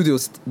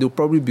they'll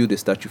probably build a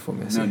statue for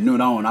Messi. No,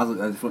 that one.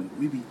 That's fun.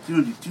 Maybe do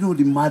you know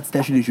the mad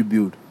statue they should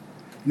build?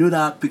 You know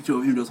that picture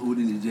of him just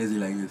holding his jersey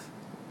like this?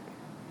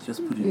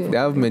 Just put it. They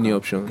have many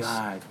options.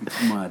 God, it's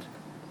too mad.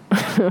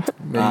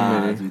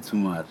 Many. It's too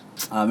mad.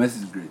 Messi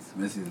is great.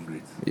 Messi is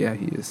great. Yeah,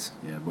 he is.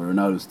 Yeah, but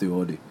Ronaldo stay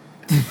all day.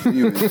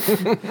 Anyway, let's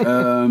move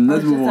I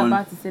was on.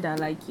 about to say that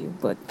I like you,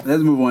 but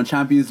Let's move on.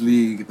 Champions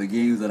League, the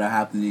games that are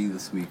happening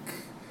this week.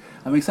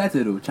 I'm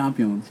excited though.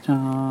 Champions.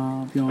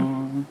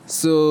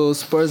 So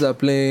Spurs are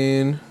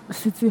playing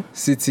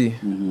City.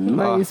 Mm-hmm.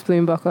 Man is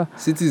playing Barca.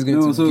 City is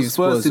going to So give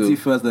Spurs Spurs. City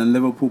first, then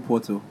Liverpool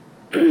Porto.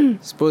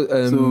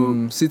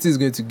 City is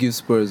going to give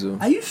Spurs.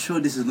 Are you sure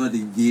this is not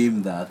the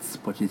game that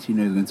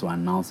Pochettino is going to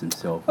announce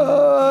himself?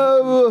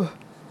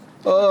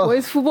 Well,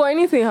 it's football.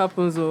 Anything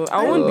happens, though.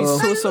 I won't be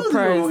so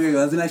surprised. Okay,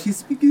 as in, like, she's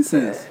speaking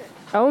sense.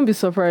 I won't be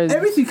surprised.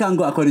 Everything can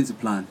go according to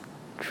plan.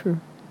 True.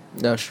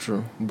 That's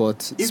true.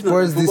 But If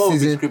Spurs not, this football will be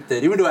season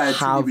scripted, even though I have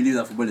truly believe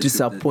that football is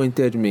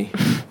disappointed me.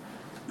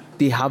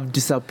 They have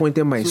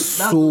disappointed my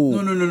scripted.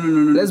 soul. No.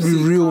 Let's be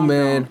real, calm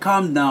man.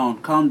 Down.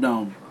 Calm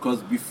down.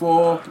 Because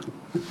before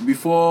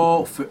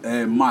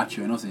March,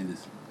 you're not saying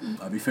this.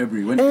 It'll be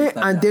February. When they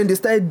start And that. then they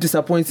started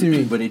disappointing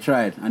me. But they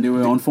tried and they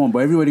were on form. But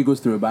everybody goes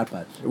through a bad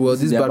patch. Well, is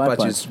this their bad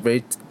patch is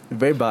very,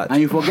 very bad.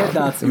 And you forget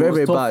that it Very, was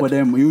very tough bad. for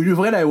them. You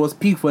forget that it was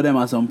peak for them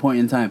at some point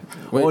in time.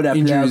 When All their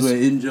injuries. players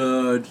were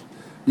injured.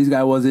 This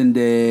guy wasn't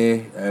there.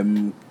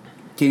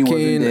 Kane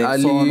wasn't there.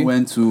 Ali, Son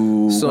went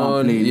to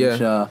Son, play yeah.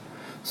 Lisha.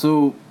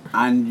 So,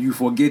 and you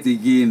forget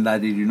again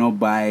that they did not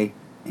buy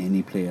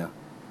any player.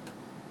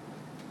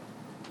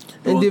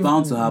 It was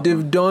bound to happen.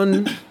 they've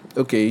done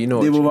okay. You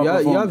know, They've you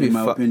overperformed, have in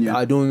my opinion.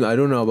 I don't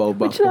know about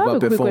But I have a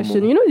quick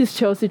question. overperform. You know this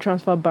Chelsea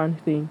transfer ban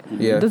thing?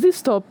 Yeah. Does it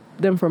stop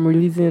them from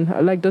releasing?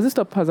 Like, does it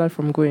stop Hazard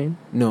from going?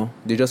 No,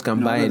 they just can't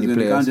No, buy any they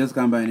players.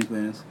 can't buy any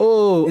players.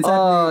 Oh,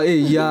 Exactly. hey,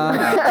 yeah.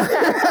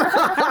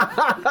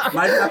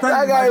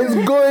 That guy is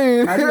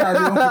going.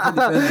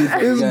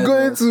 He's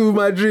going to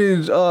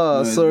Madrid.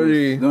 Oh,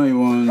 sorry. Don't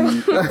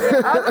even.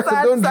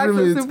 Don't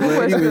dream it.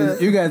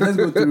 Anyways, you guys, let's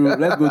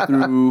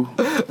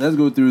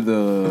go through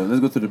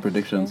the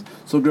predictions.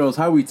 So, girls,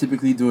 how we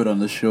typically do it on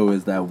the show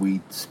is that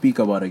we speak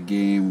about a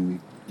game, we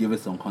give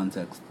it some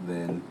context,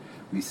 then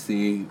we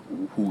say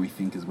who we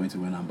think is going to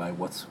win and by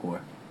what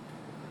score.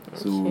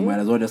 So we might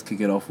as well just kick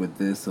it off with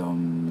this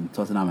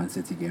Tottenham and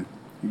City game.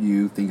 Who do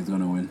you think is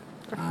going to win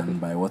and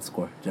by what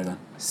score, Jagan?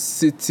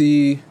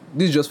 City.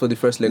 This is just for the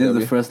first leg. This is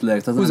Abi? the first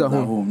leg. Tottenham's Who's at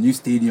home? New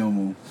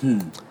stadium.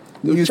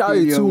 They'll chow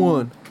it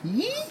 2-1.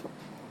 Yee.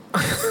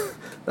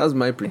 That's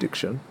my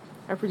prediction.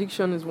 My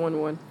prediction is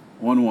 1-1.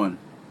 1-1.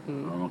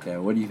 Okay,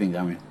 what do you think,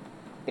 Dami?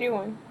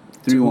 3-1.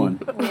 3-1.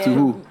 Yeah. To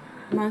who?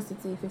 Man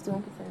City,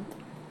 51%.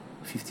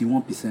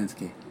 51%,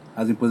 okay.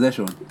 As in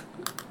possession.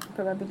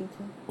 Probability.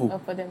 Oh.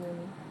 For them,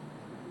 really.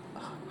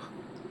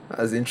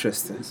 That's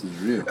interesting. This is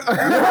real. That's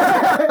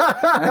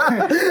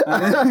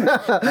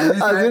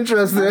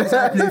interesting.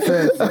 I play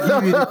first.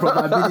 Give me the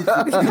probability.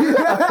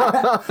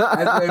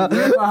 I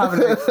never have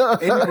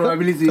like any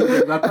probability.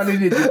 I'm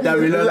calling it the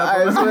Damilola. I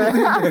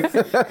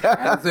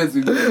swear to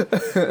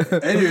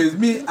God. Anyways,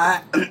 me,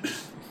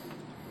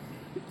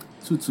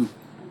 2-2.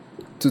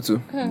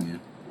 2-2. Yeah,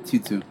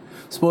 2-2.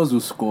 Spurs will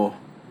score.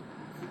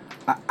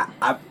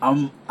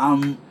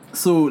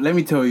 So let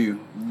me tell you,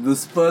 the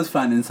Spurs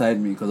fan inside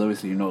me, because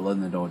obviously you know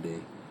London all day.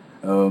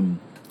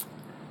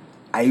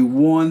 I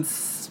want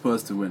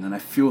Spurs to win, and I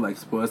feel like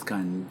Spurs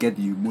can get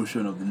the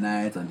emotion of the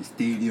night and the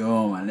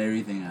stadium and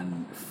everything,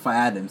 and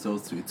fire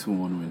themselves to a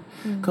 2-1 win.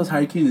 Because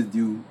Harry Kane is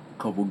due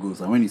a couple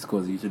goals, and when he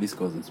scores, he usually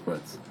scores in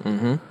spurts.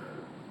 Mm-hmm.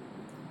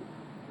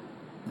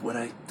 But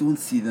I don't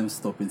see them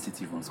stopping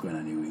City from scoring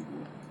an away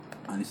goal.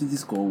 And if City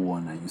score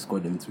 1 and you score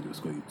them 2, they'll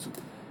score you 2.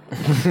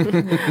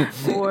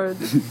 Word.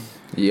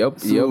 Yep.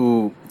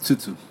 So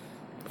 2-2.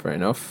 Fair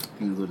enough. I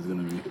think that's what it's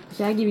gonna be.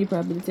 Should I give you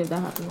probability if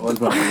that happens? What's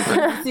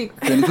probability?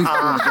 6. 26.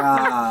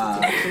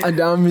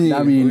 Adami.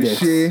 Index.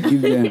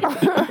 Give them.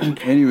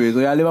 Anyways, so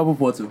yeah, Liverpool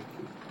Porto.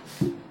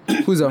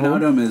 Who's at home?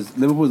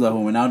 Liverpool's at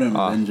home. Wijnaldum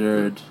is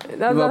injured.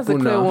 That's a Liverpool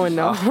clear now. one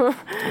now.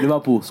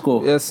 Liverpool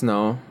score. Yes,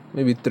 now.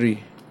 Maybe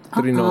 3.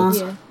 3-0.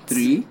 Yeah.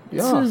 3.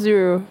 Yeah.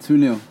 2-0.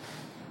 2-0. What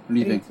do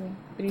you think?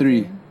 3.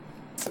 3.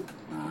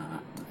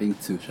 I think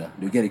 2, sure.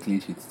 They'll get a clean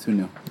sheet.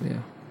 2-0.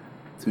 Yeah.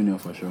 2-0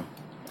 for sure.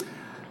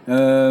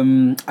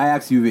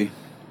 Ajax Juve.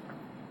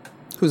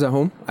 Who's at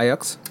home?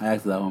 Ajax.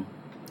 Ajax is at home.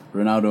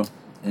 Ronaldo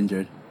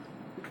injured.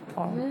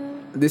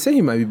 They say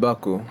he might be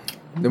back. Oh.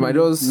 They might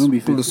just He won't be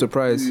pull a fit.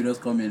 surprise. You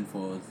just come in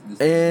for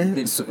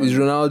this. So it's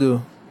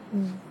Ronaldo.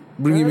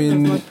 Bring him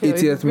in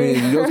 80th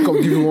minute. You just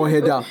come give him one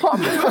header.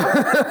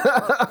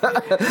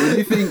 Do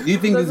you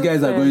think these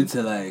guys are going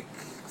to like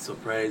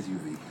Surprise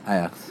UV.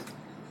 Ajax.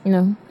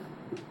 No.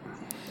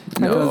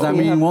 Because, I They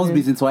mean, have once to.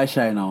 beaten, twice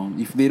shy now.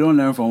 If they don't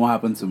learn from what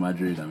happened to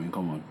Madrid, I mean,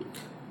 come on.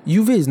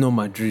 Juve is not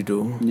Madrid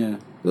though. Yeah.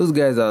 Those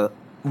guys are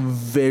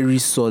very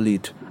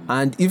solid.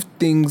 And if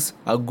things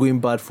are going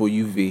bad for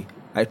Juve,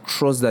 I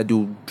trust that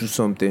they'll do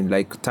something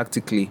like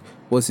tactically.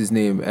 What's his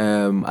name?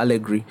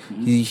 Allegri.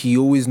 He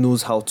always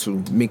knows how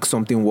to make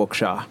something work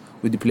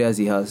with the players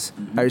he has.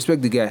 I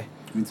respect the guy.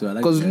 Me too, I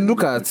like Because that.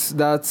 look at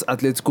that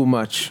Atletico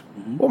match.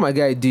 What my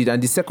guy did,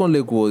 and the second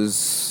leg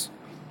was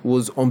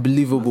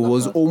unbelievable.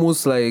 Was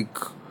almost like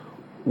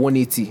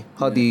 180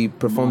 how they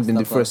performed in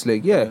the Masterclass. first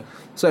leg. Yeah. Yeah.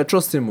 So I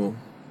trust him. Oh.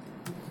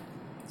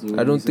 So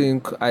I don't you say-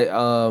 think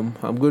I'm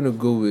going to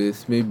go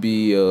with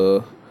maybe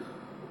 2-1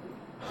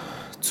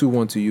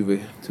 to Juve.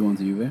 2-1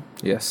 to Juve.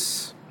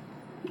 Yes.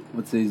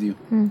 What says you?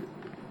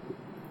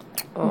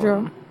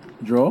 Draw.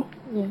 Draw?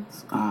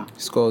 Yes. Ah.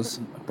 Scores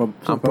So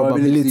and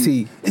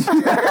probability.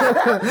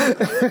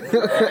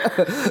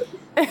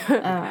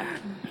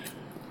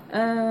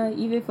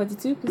 Even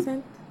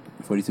 42%.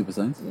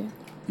 42%? Yeah.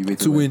 Juve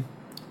To win.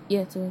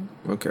 Yeah, to win.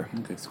 Okay.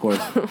 Okay, scores.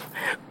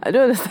 I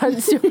don't understand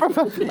this. You're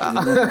probably. It's I'm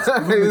a bit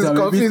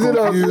confusing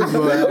confused, us.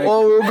 but like-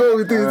 Oh, we'll go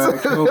with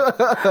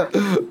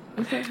it.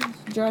 Okay.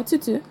 Draw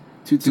 2-2.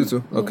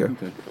 2-2. Okay.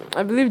 Okay.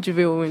 I believe Juve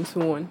will win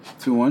 2-1.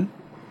 2-1.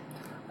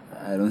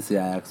 I don't see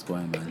Ajax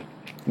scoring, man.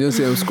 You don't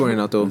see him scoring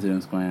at I all. don't see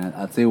them scoring.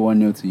 I'd say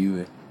 1-0 to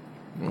Juve.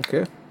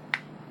 Okay.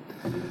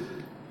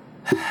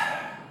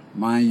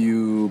 Man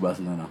U,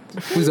 Barcelona.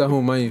 Who's at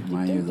home, man?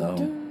 Man U is at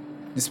home.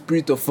 The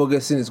spirit of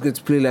Ferguson is going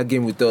to play that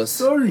game with us.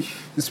 Sorry.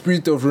 The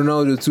spirit of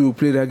Ronaldo too will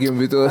play that game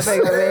with us. I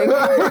beg.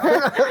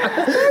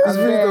 The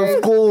spirit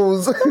of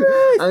Scholes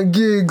and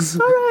Giggs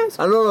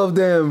and all of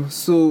them.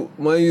 So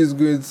Man U is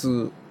going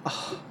to.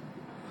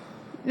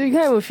 You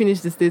can't even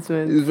finish the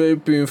statement. It's very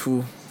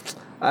painful.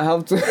 I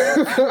have to. I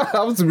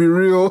have to be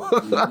real.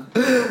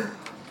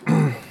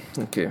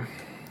 Okay,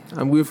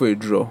 I'm going for a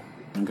draw.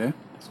 Okay.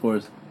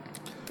 Scores.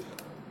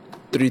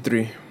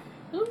 3-3.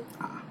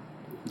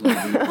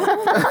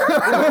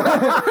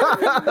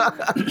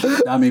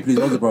 Dami, please,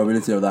 what's the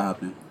probability of that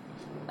happening?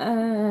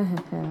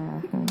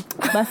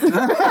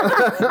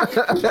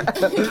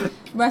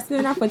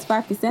 Barcelona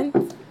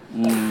 45%.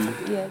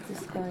 Yeah,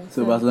 it's scoring.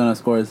 So Barcelona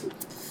scores It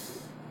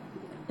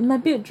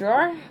might be a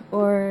draw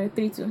or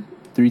 3-2.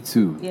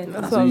 3-2. Yeah,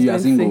 That's So what I was you are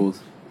going seeing to say. goals.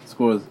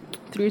 Scores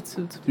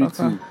 3-2 to 3-2.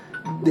 Papa.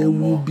 There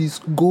will be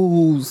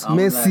goals. I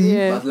was Messi.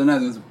 Yeah. Barcelona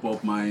is going to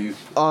pop Man U.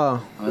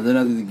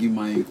 Barcelona is going to give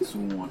Man U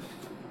 2-1.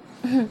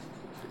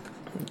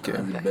 Okay.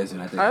 That's the best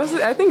United.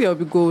 I think there'll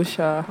be goals,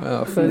 Sha. There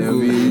are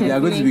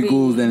going to be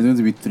goals, then it's going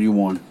to be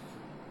 3-1.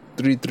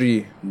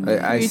 3-3.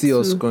 I see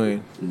us 3-2.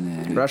 scoring.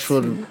 Nah.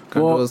 Rashford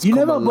can Well, just you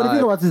come never. But the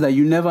thing alive. about it is that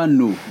you never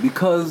know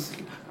because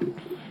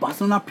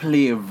Barcelona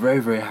play a very,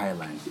 very high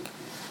line.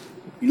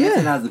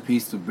 United has the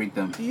pace to break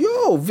them.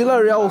 Yo,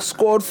 Villarreal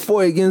scored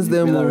 4 against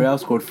them. Villarreal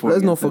scored 4.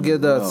 Let's not against them forget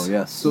as that. well,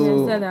 yes.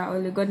 So said that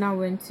Ole Gunnar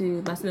went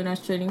to Barcelona's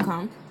training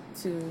camp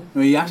to.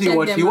 No, he actually check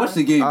watched. them He watched out.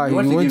 the game. he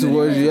watched the went to game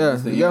watch. anyway. Yeah,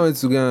 So, the guy went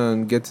to go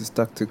and get his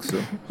tactics.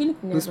 So He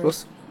looked this nervous.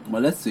 was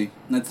But let's see.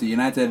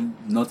 United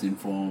not in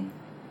form.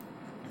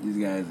 These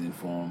guys in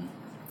form.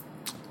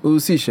 we'll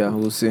see, Sha.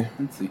 We'll see.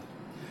 Let's see.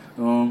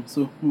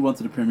 So move on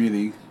to the Premier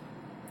League.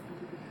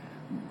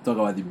 Talk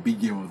about the big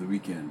game of the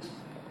weekend.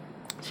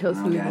 Chelsea.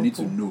 Okay, I need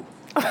to know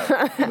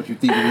what you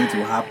think is going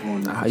to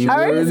happen. You I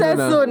already already said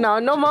know so now.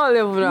 Normal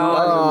level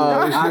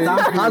now.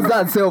 How's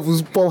that self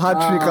was Paul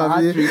hat-trick,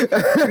 Abi?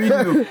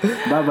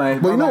 Bye bye.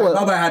 But you know what?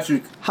 Bye bye hat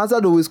trick.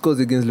 Hazard always scores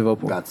against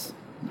Liverpool. That's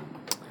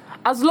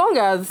As long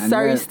as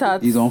Sarri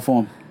starts. He's on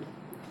form.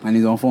 And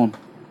he's on form.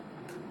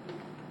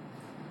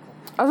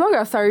 As long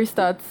as Sarri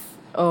starts,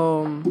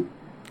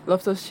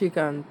 Loftus-Cheek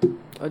and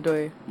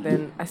Odoi,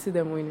 then I see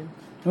them winning.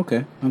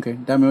 Okay.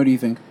 Dami, what do you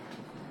think?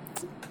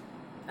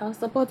 I'll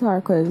support her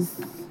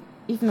because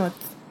if not,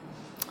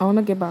 I want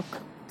to get back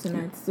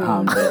tonight. So,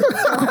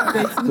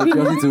 So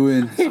Chelsea to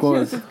win.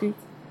 Scores 1-0.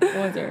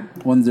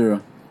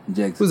 1-0.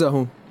 Jags. Who's at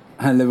home?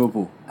 And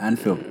Liverpool.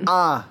 Anfield.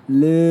 Ah,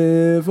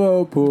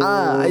 Liverpool.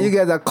 you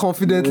guys are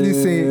confidently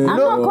saying. I'm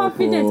not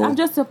confident. I'm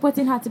just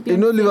supporting her to be. You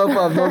know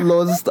Liverpool have not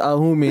lost at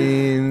home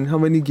in how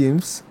many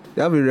games?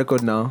 They have a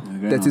record now.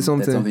 30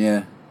 something.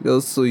 Yeah.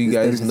 Just so you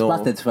guys It's know.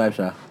 past 35,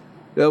 Sha.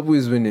 Liverpool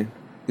is winning.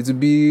 It will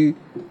be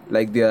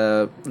like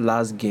their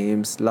last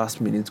games,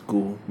 last minute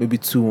goal. Maybe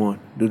 2-1.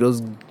 They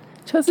just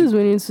Chelsea's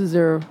winning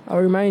 2-0. I'll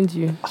remind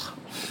you.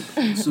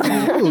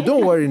 oh,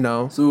 don't worry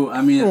now. So,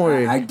 I mean, Don't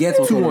worry. I get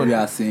what 2-1. we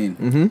are saying.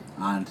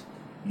 Mm-hmm. And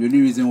the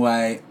only reason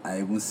why I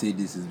even say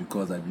this is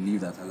because I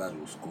believe that Hazard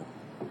will score.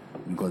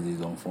 Because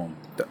he's on form.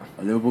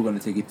 Liverpool going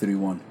to take it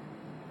 3-1.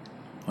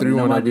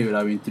 3-1, They would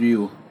have been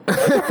 3-0.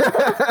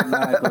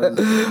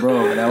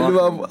 Bro,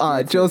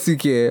 Liverpool, Chelsea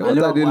care. What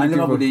are they looking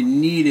Liverpool, for? they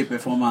need a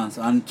performance.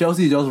 And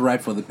Chelsea is just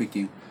ripe for the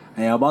picking.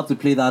 And you're about to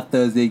play that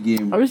Thursday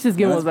game. I wish this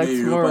game Let's was like play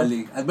Europa tomorrow.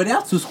 League. But they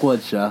have two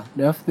squads, Sha.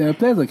 Their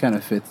players are kind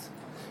of fit.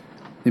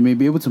 They may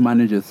be able to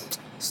manage it.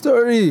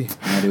 Story.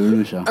 Yeah, they will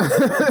lose, Sha.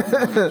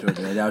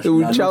 They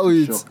will chow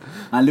it.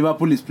 And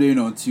Liverpool is playing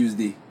on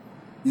Tuesday.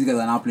 These guys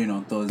are now playing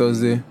on Thursday.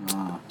 Thursday.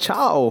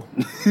 Ciao.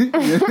 It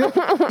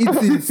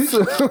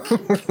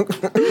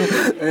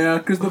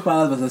is. Crystal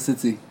Palace versus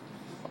City.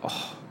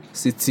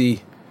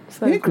 City. I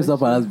think Crystal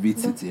Palace beat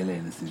City earlier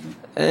in the season.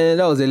 And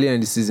that was earlier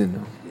in the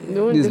season.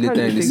 No. This is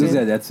later in the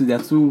season.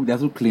 They're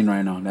too clean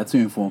right now. They're too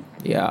informed.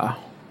 Yeah.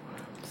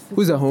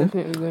 Who's at home?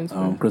 Definitely going to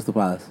win. Crystal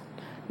Palace.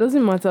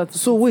 Doesn't matter.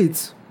 So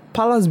wait,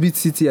 Palace beat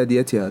City at the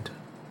Etihad.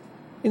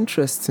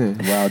 Interesting.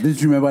 Wow,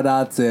 did you remember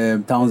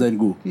that Townsend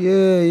goal?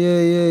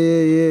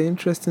 Yeah.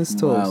 Interesting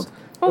stuff. Wild.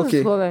 What's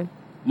the scoreline?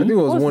 I think it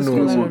was What's the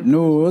 1-0. scoreline?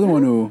 No, it wasn't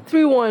 1-0.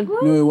 3-1.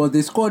 No, it was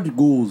they scored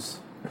goals.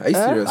 Are you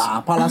serious?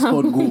 Palace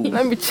scored goals.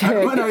 Let me check.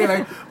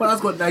 Palace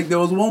scored, there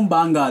was one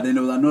banger, then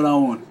there was another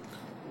one.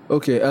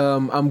 Okay,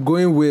 I'm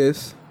going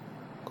with,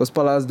 because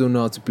Palace don't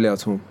know how to play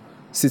at home.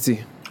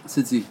 City.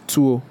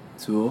 2-0.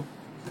 2-0.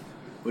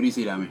 What do you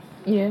say, Dami?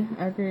 Yeah,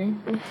 I agree.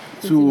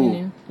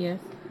 2-0. Yes.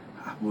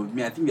 Well,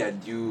 I think they are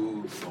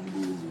due some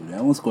goals. They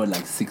almost scored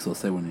like 6 or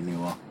 7 in a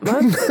while.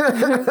 What?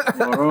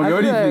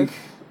 What do you think?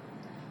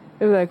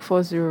 It was like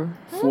 4-0.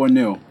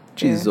 4-0.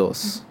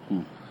 Jesus.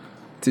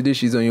 Today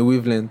she's on your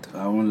wavelength.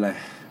 I won't lie.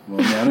 Well,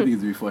 I don't think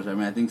it's be fortunate.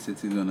 I think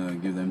City's gonna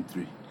give them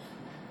 3.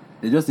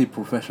 They just need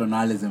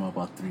professionalism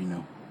about 3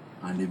 now.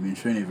 And they've been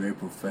showing a very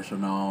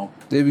professional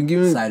They've been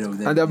giving, side of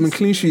them. and they've been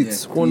clean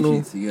sheets. Yeah, clean 1-0,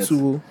 sheets, yes.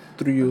 2-0, I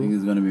think 3-0.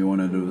 it's gonna be one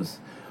of those.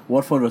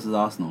 Watford versus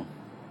Arsenal,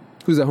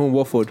 Who's at home?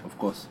 Watford. of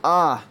course.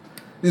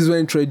 This is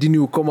when Troy Deeney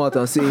will come out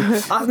and say,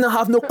 Arsenal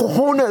have no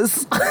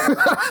cojones.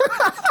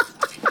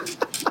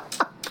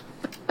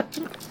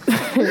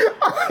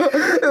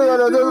 It's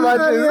one of those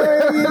matches.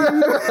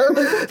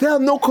 They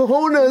have no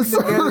cojones.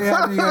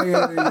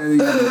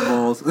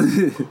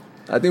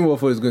 I think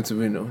Watford is going to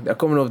win now. They're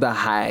coming off that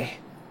high.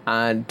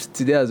 And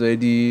today has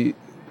already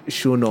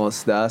shown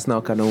us that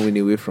Arsenal cannot win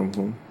away from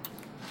home.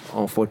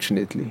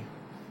 Unfortunately.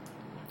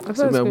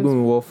 So I'm going with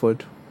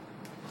Watford.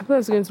 I thought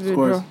it's going to be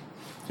Scores. a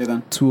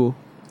Chegan. 2-0.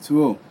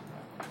 2-0.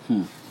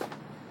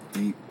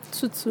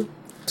 2-2.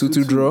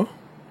 2-2 draw.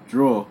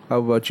 Draw. How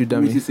about you, Why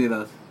did Dami? you say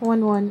that?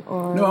 1-1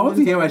 or... No, I want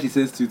to hear why she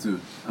says 2-2.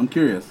 I'm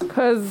curious.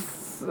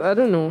 Because, I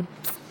don't know.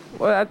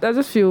 Well, I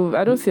just feel,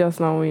 I don't see us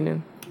now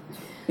winning.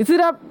 It's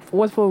either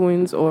Watford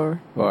wins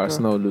or Or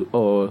Arsenal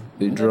or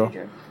they draw.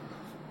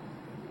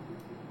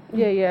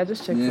 Yeah, I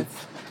just checked Yeah. it.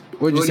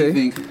 What'd you What do say, you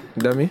think?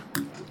 Dami?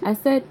 I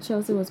said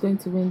Chelsea was going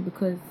to win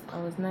because I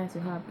was nice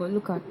with her, but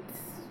look at...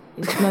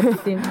 It's not the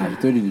same I thing.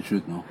 told you the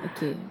truth now.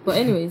 Okay. But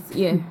anyways,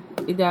 yeah.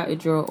 Either a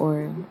draw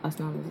or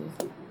Arsenal loses.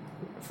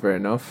 Fair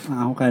enough.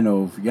 How kind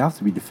of... You have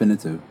to be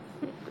definitive.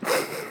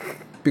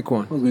 Pick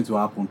one. What's going to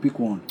happen? Pick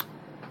one.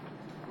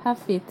 Have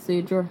faith, so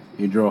you draw.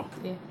 You draw.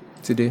 Yeah.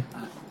 Today.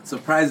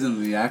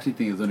 Surprisingly, I actually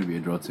think it's going to be a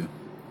draw too.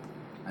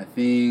 I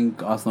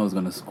think Arsenal is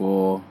going to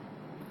score.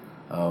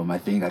 I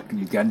think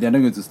they're not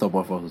going to stop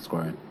Watford from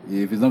scoring.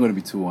 If it's not going to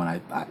be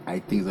 2-1, I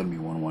think it's going to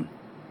be 1-1.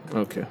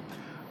 Okay.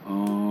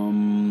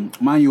 Man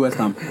U, West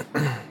Ham.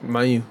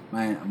 Man U.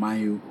 Man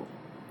U.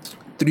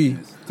 3.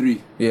 Yes,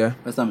 3. Yeah.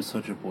 West Ham is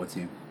such a poor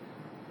team.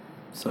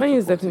 Man U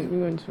is definitely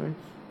going to win.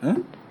 Huh?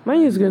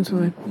 Man U is going to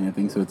win. Yeah, I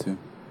think so too.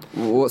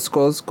 What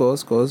scores?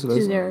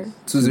 2-0.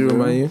 2-0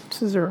 Man U.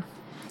 2-0.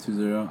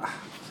 2-0.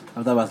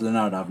 After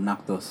Barcelona would have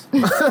knocked us.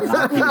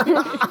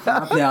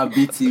 After our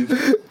beat team.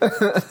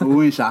 We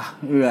win, Sha.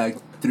 We were like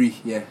 3,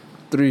 yeah.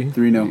 3.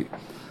 3-0.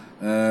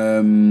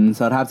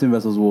 Southampton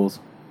versus Wolves.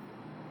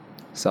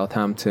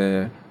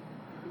 Southampton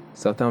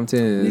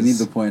They is... need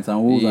the points,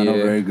 and Wolves are not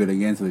Yeah. very good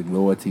against the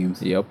lower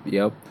teams. Yep.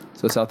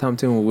 So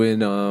Southampton will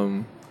win.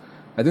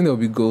 I think there'll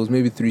be goals,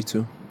 maybe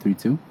 3-2.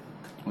 3-2.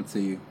 What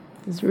say you?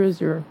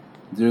 0-0.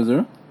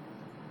 0-0?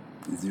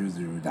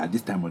 0-0 at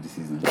this time of the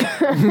season.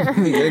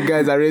 You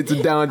guys are ready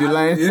to down the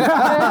line.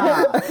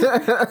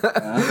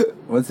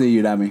 What say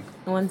you, Dami?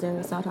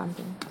 1-0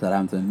 Southampton.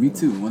 Southampton. Me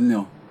too.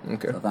 1-0.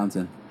 Okay.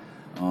 Southampton.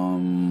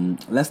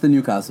 Leicester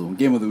Newcastle.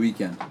 Game of the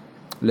weekend.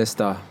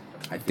 Leicester.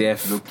 I think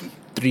Def. Loki.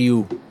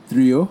 3-0.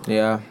 3-0?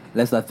 Yeah.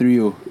 Leicester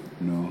 3-0.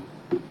 No.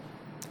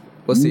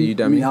 What say you,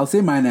 Dami? I'll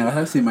say mine.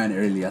 I'll say mine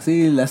early. I'll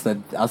say Leicester.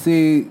 I'll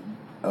say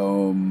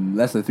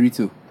Leicester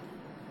 3-2.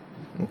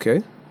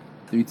 Okay.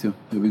 3-2.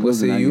 There'll be What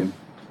goals in say that you? game.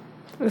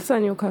 Leicester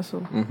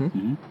Newcastle.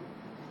 Mm-hmm.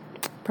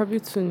 Probably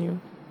 2-0.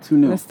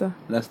 2-0.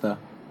 Leicester.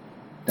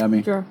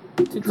 Dami. Draw.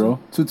 2-2. Draw.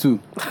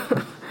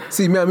 2-2.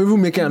 See, me, I'm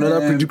even making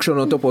another Um, prediction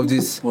on top of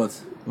this. What?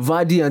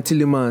 Vardy and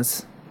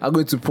Tillemans are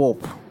going to pop.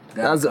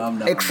 That's Calm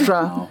down, extra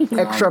calm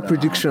down,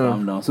 prediction.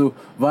 Calm down. So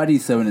Vardy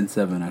is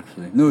 7-7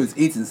 actually. No, it's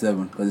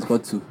 8-7 because he's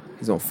got 2.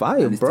 He's on fire,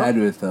 And he's bro. tied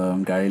with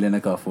Gary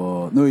Lineker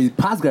for... No, he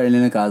passed Gary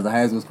Lineker as the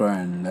highest goal scorer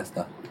in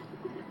Leicester.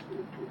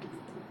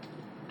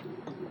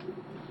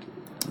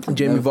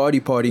 Jamie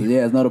Vardy party.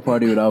 Yeah, it's not a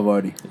party without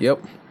Vardy. Yep.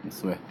 I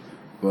swear.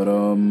 But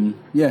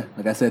yeah,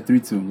 like I said,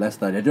 3-2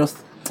 Leicester.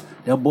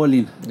 They're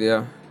balling.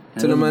 Yeah.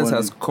 And Tillemans everybody-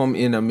 has come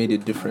in and made a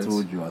difference.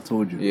 I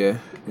told you.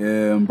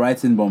 Yeah.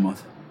 Brighton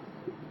Bournemouth.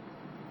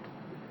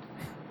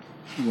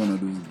 It's one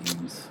of those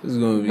games. It's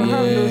gonna be. I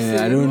have no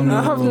say. I don't know.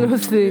 I have no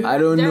say. I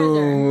don't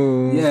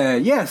know. Yeah,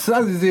 yes,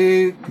 that is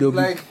it. They'll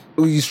Like, be,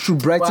 Oh, it's true.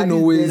 Brighton But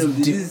always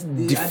this-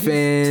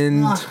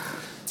 defend.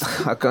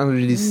 I can't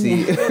really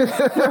see.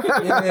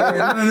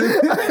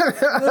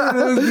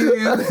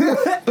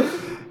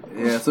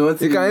 Yeah, so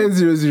what's You can end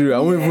 0-0. I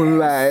won't even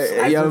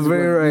lie. You're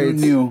very right.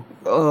 New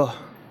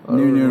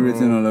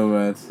written all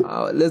over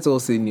it. Let's all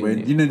say new.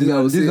 Wait, you know,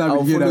 this is not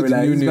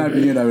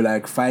beginning that we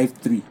like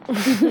 5-3.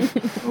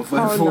 Or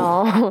 5-4.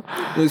 Oh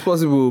No, it's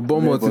possible.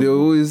 Bournemouth, they're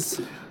always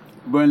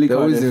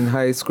in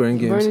high scoring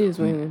no. games. Burnley is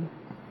winning.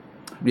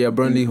 Yeah,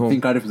 Burnley I home.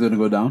 think Cardiff is going to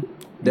go down.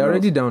 They're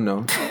already down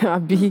now.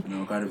 Abi.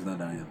 No, Cardiff is not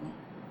down yet. No.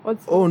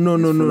 What's Oh no.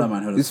 Fulham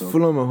and It's Huddersfield.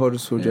 Fulham and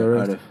Huddersfield. You're right.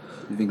 Cardiff.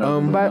 You think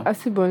Cardiff will but go I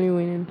see Burnley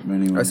winning.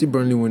 down? I see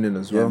Burnley winning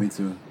as Yeah, well. me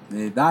too.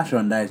 That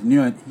Sean Dyche, you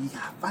know, he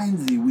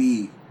finds a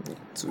way.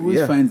 So, Always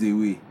yeah. finds a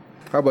way.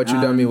 How about you,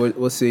 Dami?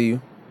 What say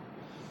you?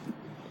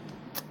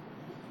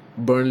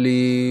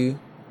 Burnley,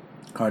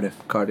 Cardiff.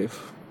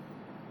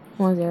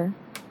 1-0.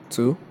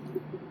 2.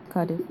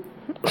 Cardiff.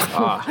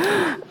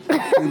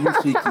 Table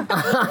shaky.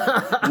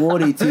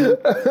 What a team.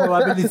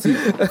 Probability.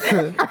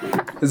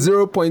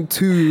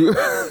 0.2.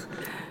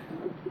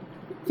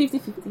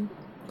 50-50.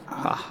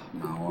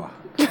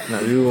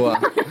 Nah, you are.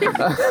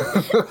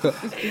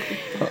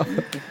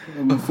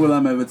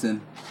 Fulham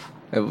Everton.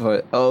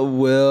 Oh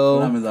well.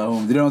 Fulham is at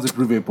home. They don't want to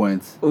prove a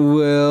point. We'll be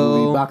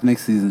Well. back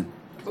next season.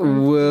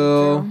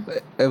 Well.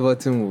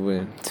 Everton will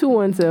win.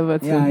 2-1 to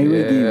Everton. Yeah, he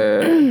will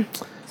give. Yeah.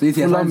 So it's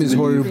Fulham is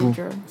horrible.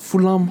 Draw.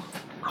 Fulham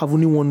have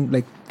only won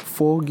like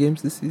 4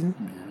 games this season.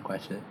 Yeah,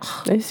 quite sure.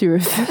 Are you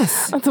serious?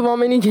 After how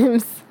many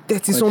games?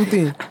 30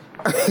 something.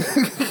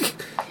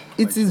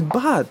 It is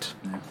bad.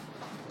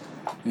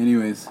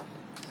 Anyways,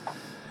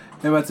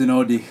 Everton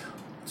all day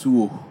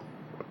 2-0.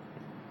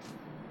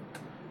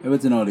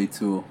 Everton all day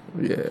 2-0.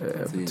 Yeah.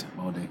 That's it,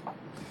 all day.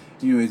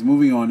 Anyways,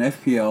 moving on,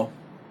 FPL.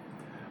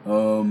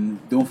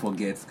 Don't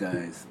forget,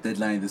 guys.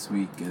 Deadline this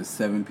week is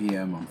 7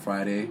 p.m. on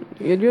Friday.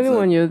 You're the only So-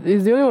 one.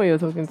 It's the only one you're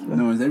talking to.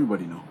 No, it's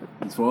everybody know.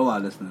 It's for all our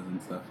listeners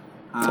and stuff.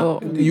 Oh.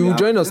 You will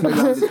join us next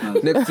season.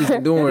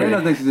 Don't Join us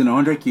worry. next season,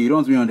 100k. You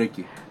don't want to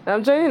be 100k.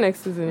 I'm joining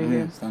next season Yeah,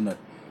 again. standard.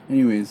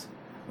 Anyways,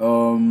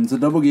 it's a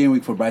double game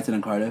week for Brighton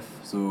and Cardiff,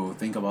 so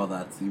think about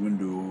that. Even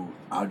though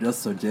I'll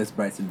just suggest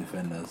Brighton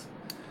defenders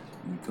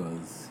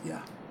because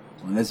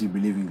unless you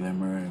believe in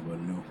Glenmurray, but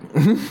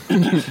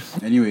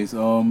no. Anyways,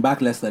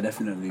 back Leicester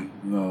definitely.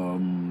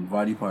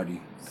 Vardy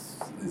party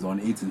is on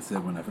 8 and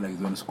 7. I feel like he's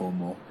going to score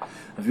more.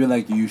 I feel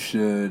like you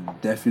should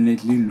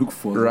definitely look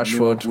for some Rashford.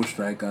 Liverpool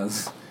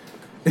strikers.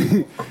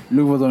 Look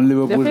for some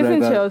Liverpool They're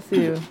facing strikers.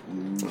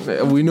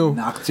 Chelsea. We know.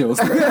 Knock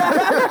Chelsea.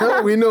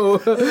 We know.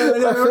 And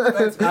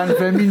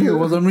Firmino,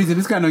 for some reason,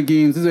 this kind of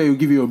games, this is where he'll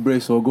give you a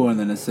brace or go and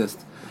an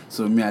assist.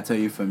 So me, I tell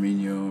you,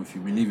 Firmino, if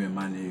you believe in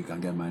Mane, you can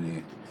get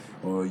Mane.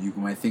 Or you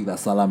might think that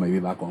Salah might be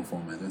back on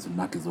form and going to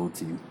knock his old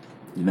team.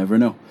 You never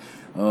know.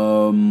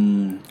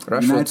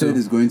 United too.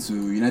 is going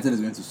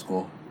to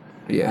score.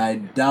 Yeah. I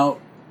doubt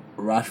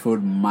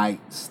Rashford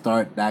might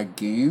start that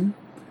game.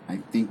 I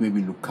think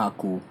maybe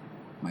Lukaku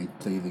might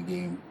play the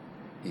game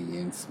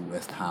against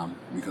West Ham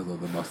because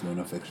of the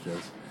Barcelona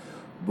fixtures.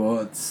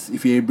 But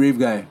if you're a brave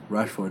guy,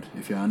 Rashford.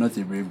 If you're not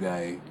a brave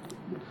guy,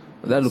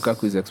 That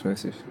Lukaku is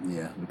expensive.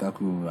 yeah,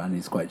 Lukaku, and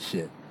he's quite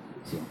shit.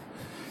 So,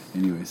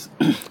 anyways,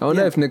 I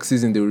wonder if next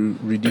season they will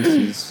reduce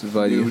his they will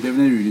value.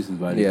 definitely reduce his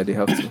value. Yeah, they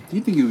have to. Do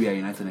you think he'll be at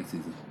United next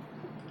season?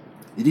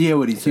 Did you hear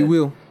what he said? He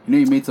will. You know,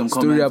 he made some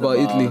Story comments about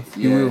Italy.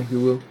 He yeah. will. He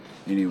will.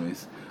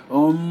 Anyways,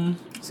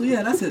 so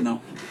yeah, that's it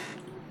now.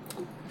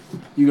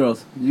 You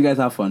girls, did you guys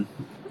have fun?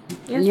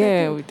 Yes,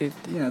 Yeah, we did.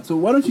 Yeah. So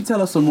why don't you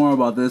tell us some more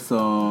about this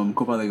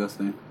Copa Lagos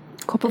thing?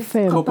 Copa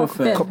Fem. Copa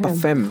Fem. Copa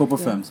Fem. Copa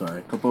Fem.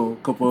 Sorry, Copa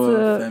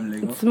Fem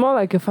Lagos. It's more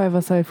like a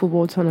 5-a-side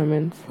football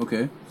tournament.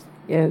 Okay.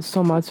 Yeah, it's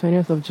summer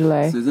 20th of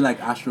July. So is it like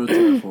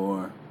AstroTurf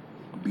or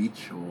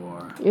beach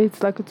or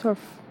It's like a turf.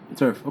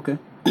 turf? Okay.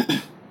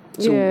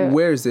 So Yeah.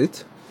 where is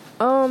it?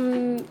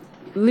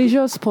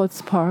 Leisure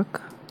Sports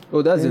Park.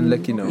 Oh, that's in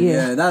Lekki now.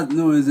 Yeah. That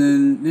no is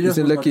in. It's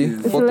in Lekki.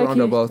 It's Fourth in Lekki.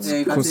 roundabout. Yeah,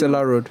 you can see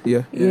Kunsela it. Road.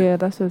 Yeah. Yeah.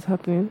 That's what's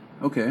happening.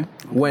 Okay.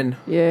 When?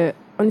 Yeah,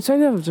 on the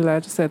 20th of July, I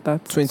just said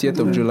that. 20th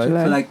of July.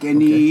 So like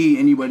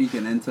anybody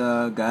can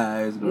enter,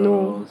 guys, girls.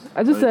 No,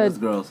 I just or said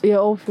just girls. Yeah,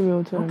 all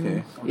female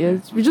tournament. Okay. Yeah,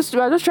 we're just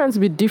trying to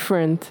be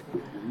different.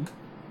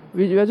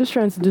 We're just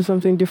trying to do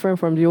something different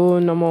from the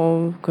old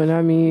normal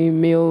Konami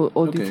male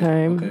all the Okay,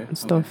 time okay, and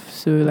stuff.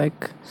 So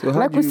So how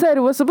like do we you- said,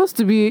 it was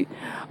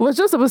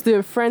just supposed to be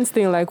a friends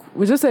thing. Like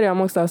we just said it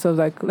amongst ourselves,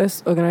 like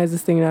let's organize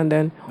this thing, and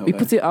then we Okay.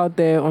 put it out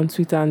there on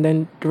Twitter, and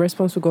then the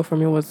response we got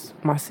from it was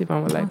massive,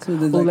 and we're like, So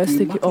there's let's a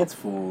take it market up.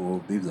 for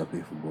babes that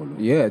play football.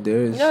 though. Yeah,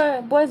 there is.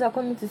 No, boys are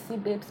coming to see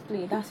babes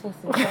play. That's what's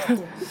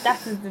interesting.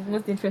 That is the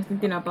most interesting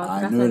thing about it.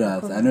 I That's know why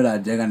that. they're I know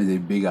that Jagan is a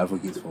big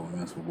advocate for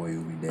women's football.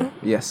 You'll be there.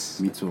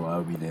 Yes. Me too.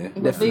 I'll be there.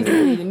 But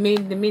basically,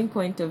 the main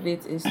point of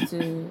it is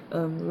to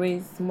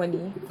raise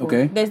money.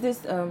 Okay. There's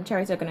this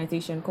charity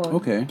organization called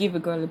Okay. Give a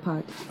Girl a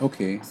Pad.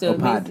 Okay. So a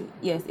pad.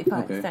 yes, a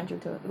pad. Okay. Central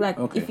to like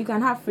Okay. if you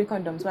can have free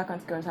condoms, why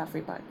can't girls have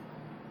free pads?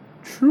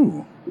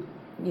 True.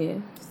 Yeah.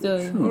 So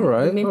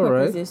Alright, the main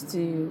alright. purpose is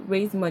to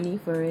raise money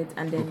for it,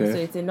 and then Okay. so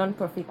it's a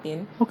non-profit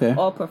thing. Okay.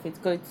 All profits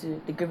go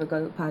to the Give a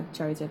Girl Pad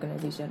charity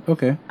organization,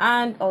 Okay.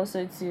 and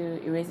also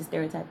to erase the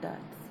stereotype that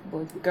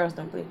both girls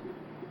don't play.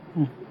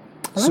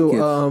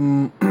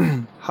 So,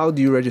 how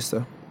do you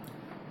register?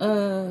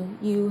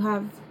 You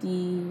have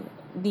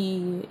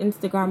the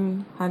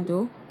Instagram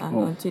handle and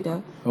on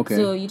Twitter. Okay.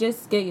 So you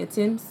just get your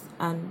teams,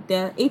 and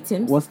there are 8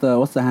 teams. What's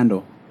the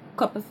handle?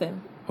 Copper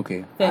Fem.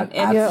 Okay. Fem.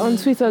 Yeah, on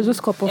Twitter,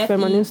 just Copper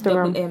Fem on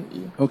Instagram.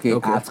 FEMME. Okay.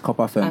 At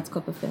Copper Fem. At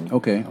Copper Fem.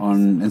 Okay.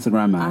 On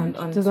Instagram And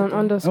on There's an Twitter.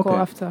 underscore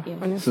Okay. after Yeah.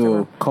 on Instagram.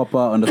 So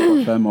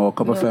Copper_Fem or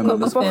Copper Fem Copper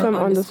underscore. Fem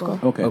underscore.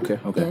 Okay. Okay.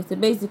 Okay. Yeah, so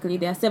basically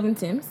there are 7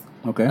 teams.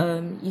 Okay.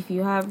 If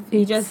you have,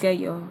 you just get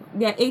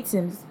there are 8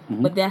 teams,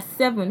 Mm-hmm. but there are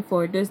 7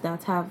 for those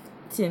that have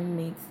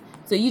teammates.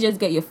 So you just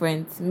get your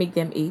friends, make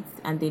them 8,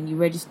 and then you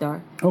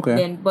register. Okay.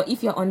 Then, but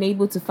if you're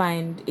unable to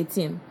find a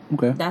team,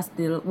 Okay. that's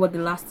what the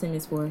last team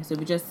is for. So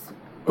we just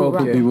Okay.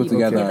 round People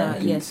together.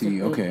 yes, You to see.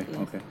 play, Okay. yes.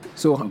 Okay.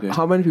 So, Okay.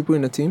 how many people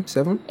in the team?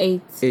 7?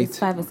 8. 8. It's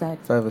 5 aside.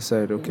 5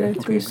 aside, okay.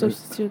 Yeah, 3 Okay.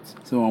 substitutes.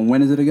 So on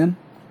when is it again?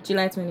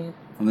 July 20th.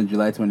 On the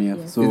July 20th.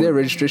 Yeah. So Is there a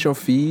registration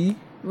fee?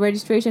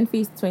 Registration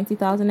fee is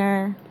 20,000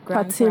 naira.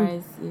 Grand Per team.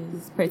 prize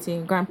is per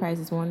team. Grand prize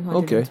is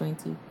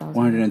 120,000.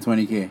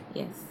 120K.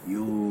 Yes.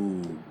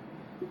 Yo.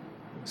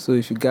 So,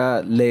 if you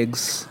got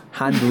legs,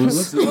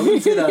 handles, I'm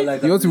gonna say that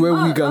like you want to wear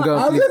wig and go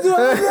and play.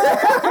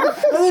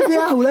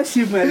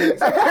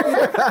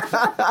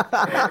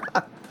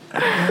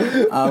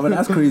 But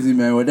that's crazy,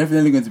 man. We're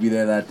definitely going to be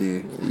there that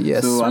day.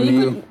 Yes, So I we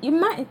mean, will. You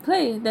might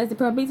play. There's a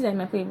probability that you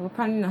might play. We're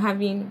planning on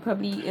having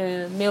probably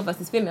male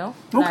versus female.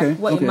 Okay, Like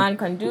what okay. a man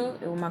can do,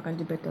 a woman can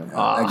do better.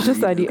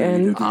 Just at the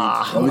end.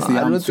 Obviously,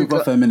 I I'm don't super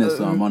think feminist,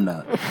 so I'm on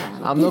that.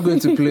 I'm not going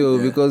to play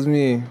because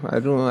me, I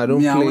don't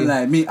Me, I play. would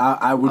like me.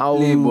 I would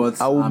play,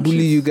 but I will I'm bully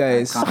shit. you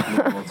guys. I can't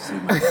play ball to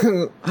save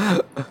myself.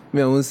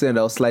 Me, I won't send.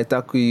 I'll slide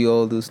tackle you,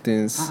 all those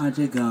things.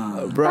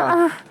 Jigga.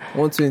 Bruh,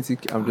 120.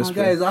 I'm just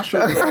playing. Guys,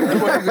 actually,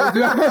 everybody's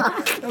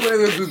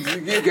going to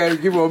you guys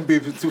give one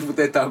babe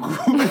 2-footed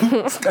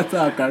tackle. Scatter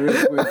our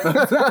career.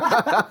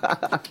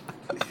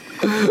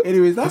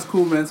 Anyways, that's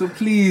cool, man. So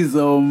please,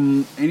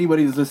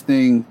 anybody that's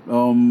listening,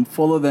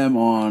 follow them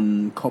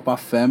on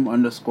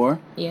CopperFem_.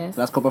 Yes.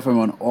 That's CopperFem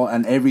on all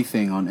and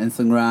everything, on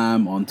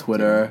Instagram, on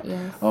Twitter.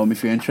 Yes.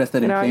 If you're interested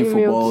in And our playing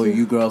email football, too.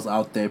 you girls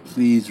out there,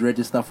 please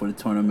register for the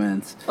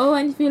tournament. Oh,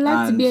 and if you'd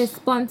like to be a And-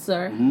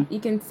 sponsor, you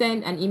can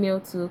send an email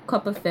to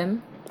copperfem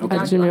Okay.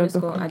 at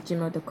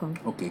gmail.com.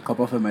 Okay,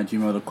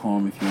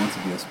 CopperFem@gmail.com if you want to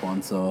be a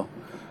sponsor.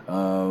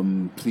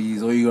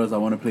 Please, all you girls that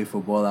want to play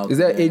football out Is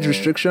there there, age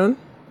restriction?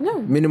 No.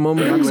 Minimum,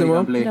 Anybody can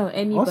maximum? play. No,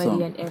 anybody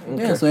Awesome. and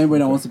everybody. Yeah, so anybody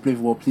that wants to play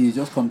football, please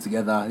just come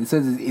together. It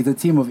says it's a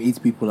team of 8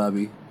 people,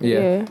 Abby.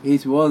 Yeah.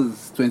 8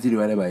 was 20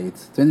 divided by 8.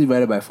 20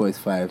 divided by 4 is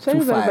 5.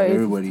 2 5,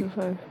 everybody.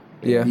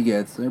 Yeah. You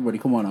get, so everybody,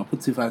 come on now, put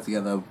 2 5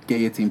 together, get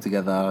your team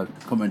together,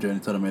 come and join the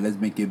tournament. Let's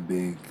make it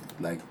big.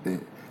 Like,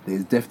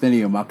 there's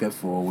definitely a market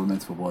for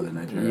women's football in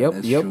Nigeria. Yep,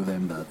 Let's yep. show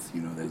them that,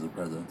 there's a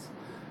presence.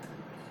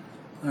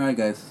 Alright,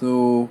 guys,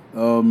 so,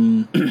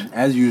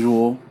 as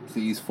usual,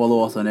 please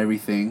follow us on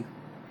everything.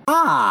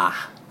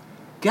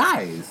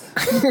 Guys.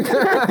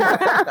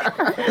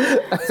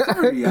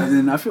 Sorry,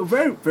 I feel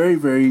very, very,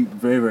 very,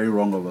 very, very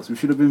wrong of us. We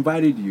should have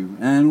invited you,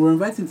 and we're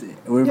inviting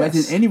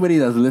Yes. anybody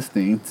that's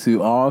listening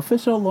to our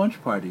official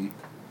launch party.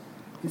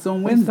 It's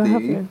on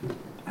Wednesday,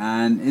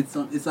 and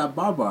it's at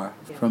Barbar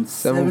from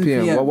 7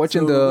 p.m. We're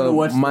watching the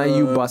Man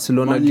U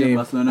Barcelona game.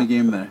 Barcelona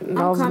game there.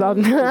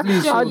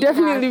 I'll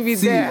definitely be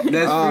See, there.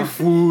 there's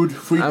free food,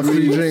 free And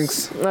free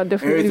drinks, drinks. I'll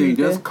definitely everything.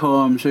 be there. Just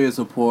come, show your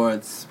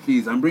support,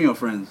 please, and bring your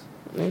friends.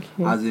 Okay.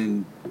 As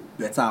in,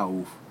 better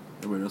off.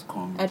 Everybody just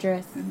come.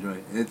 Address. Enjoy.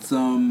 It's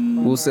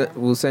We'll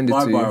send it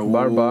to you.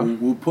 Barbar.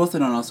 We'll post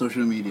it on our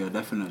social media,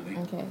 definitely.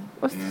 Okay.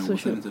 What's And the we'll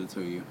social? send it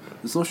to you.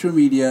 The social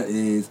media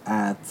is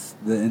at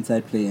the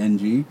Inside Play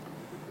NG.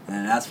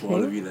 And that's for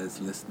all of you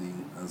that's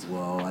listening as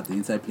well. At the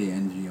Inside Play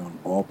NG on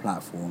all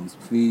platforms.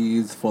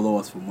 Please follow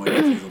us for more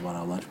details about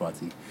our lunch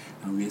party.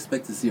 And we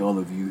expect to see all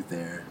of you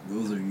there.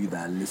 Those of you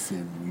that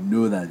listen, we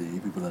know that there are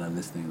people that are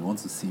listening. They want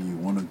to see you,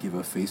 want to give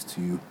a face to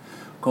you.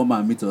 Come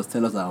and meet us.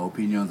 Tell us our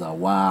opinions are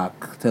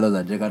whack. Tell us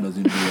that Jega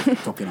doesn't know what we're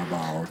talking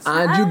about.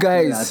 And you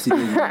guys, That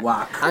is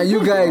whack. and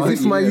you guys,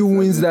 if Man U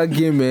wins that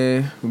game,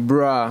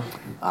 bruh,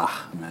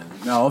 Man.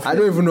 No, I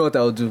don't even know what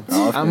I'll do.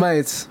 Okay. I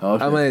might.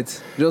 Okay. I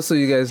might. Just so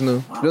you guys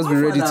know. Just be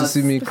ready to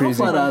see me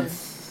crazy. How far that?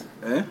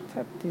 Eh?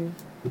 Tap to-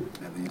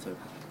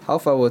 How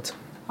far what?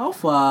 How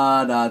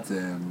far that?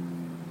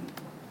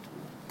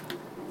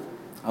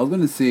 I was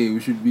gonna say we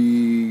should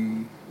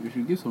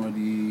give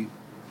somebody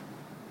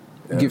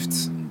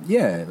Gifts.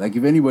 Yeah, like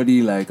if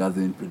anybody as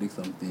in predict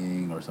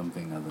something or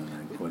something as in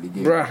like for the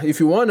game. Bruh, if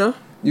you wanna,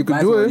 you could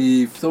do it.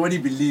 If somebody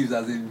believes,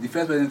 as in the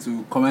first person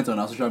to comment on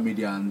our social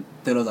media and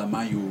tell us that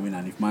Man U will win,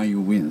 and if Man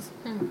U wins,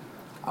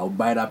 I'll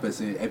buy that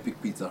person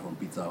epic pizza from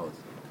Pizza Hut.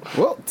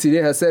 Well, today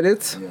has said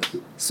it. Yes.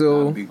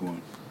 So A big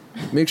one.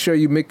 make sure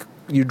you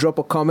drop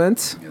a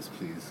comment. Yes,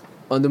 please.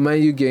 on the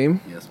Man U game.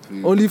 Yes,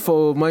 please. Only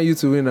for Man U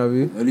to win,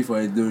 Abi. Only for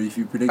it, though, if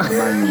you predict the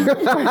Man U.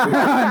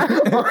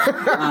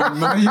 And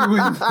Man U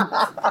win.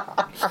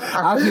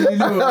 Actually,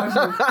 no.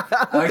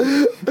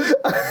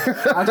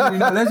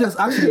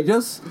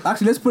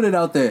 Let's put it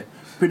out there.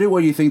 Predict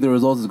what you think the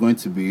result is going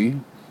to be.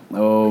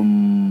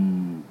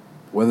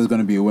 Whether it's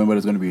going to be a win, whether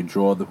it's going to be a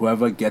draw.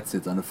 Whoever gets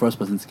it and the first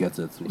person to get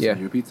it will send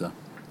you a pizza.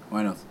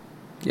 Why not?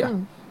 Yeah.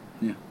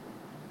 Yeah.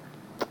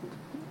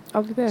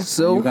 I'll be there.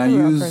 So you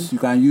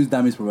can use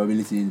damage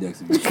probability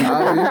index if you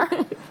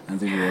and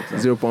take it works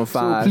out. 0.5.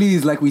 So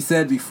please, like we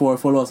said before,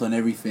 follow us on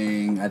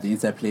everything at the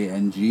Interplay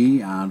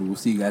NG, and we'll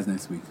see you guys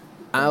next week.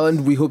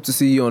 And we hope to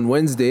see you on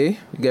Wednesday.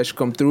 You guys should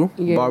come through.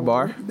 Yeah.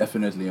 Bar.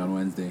 Definitely on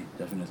Wednesday.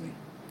 Definitely.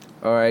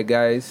 All right,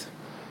 guys.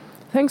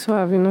 Thanks for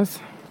having us.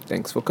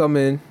 Thanks for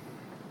coming.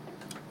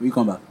 We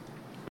come back.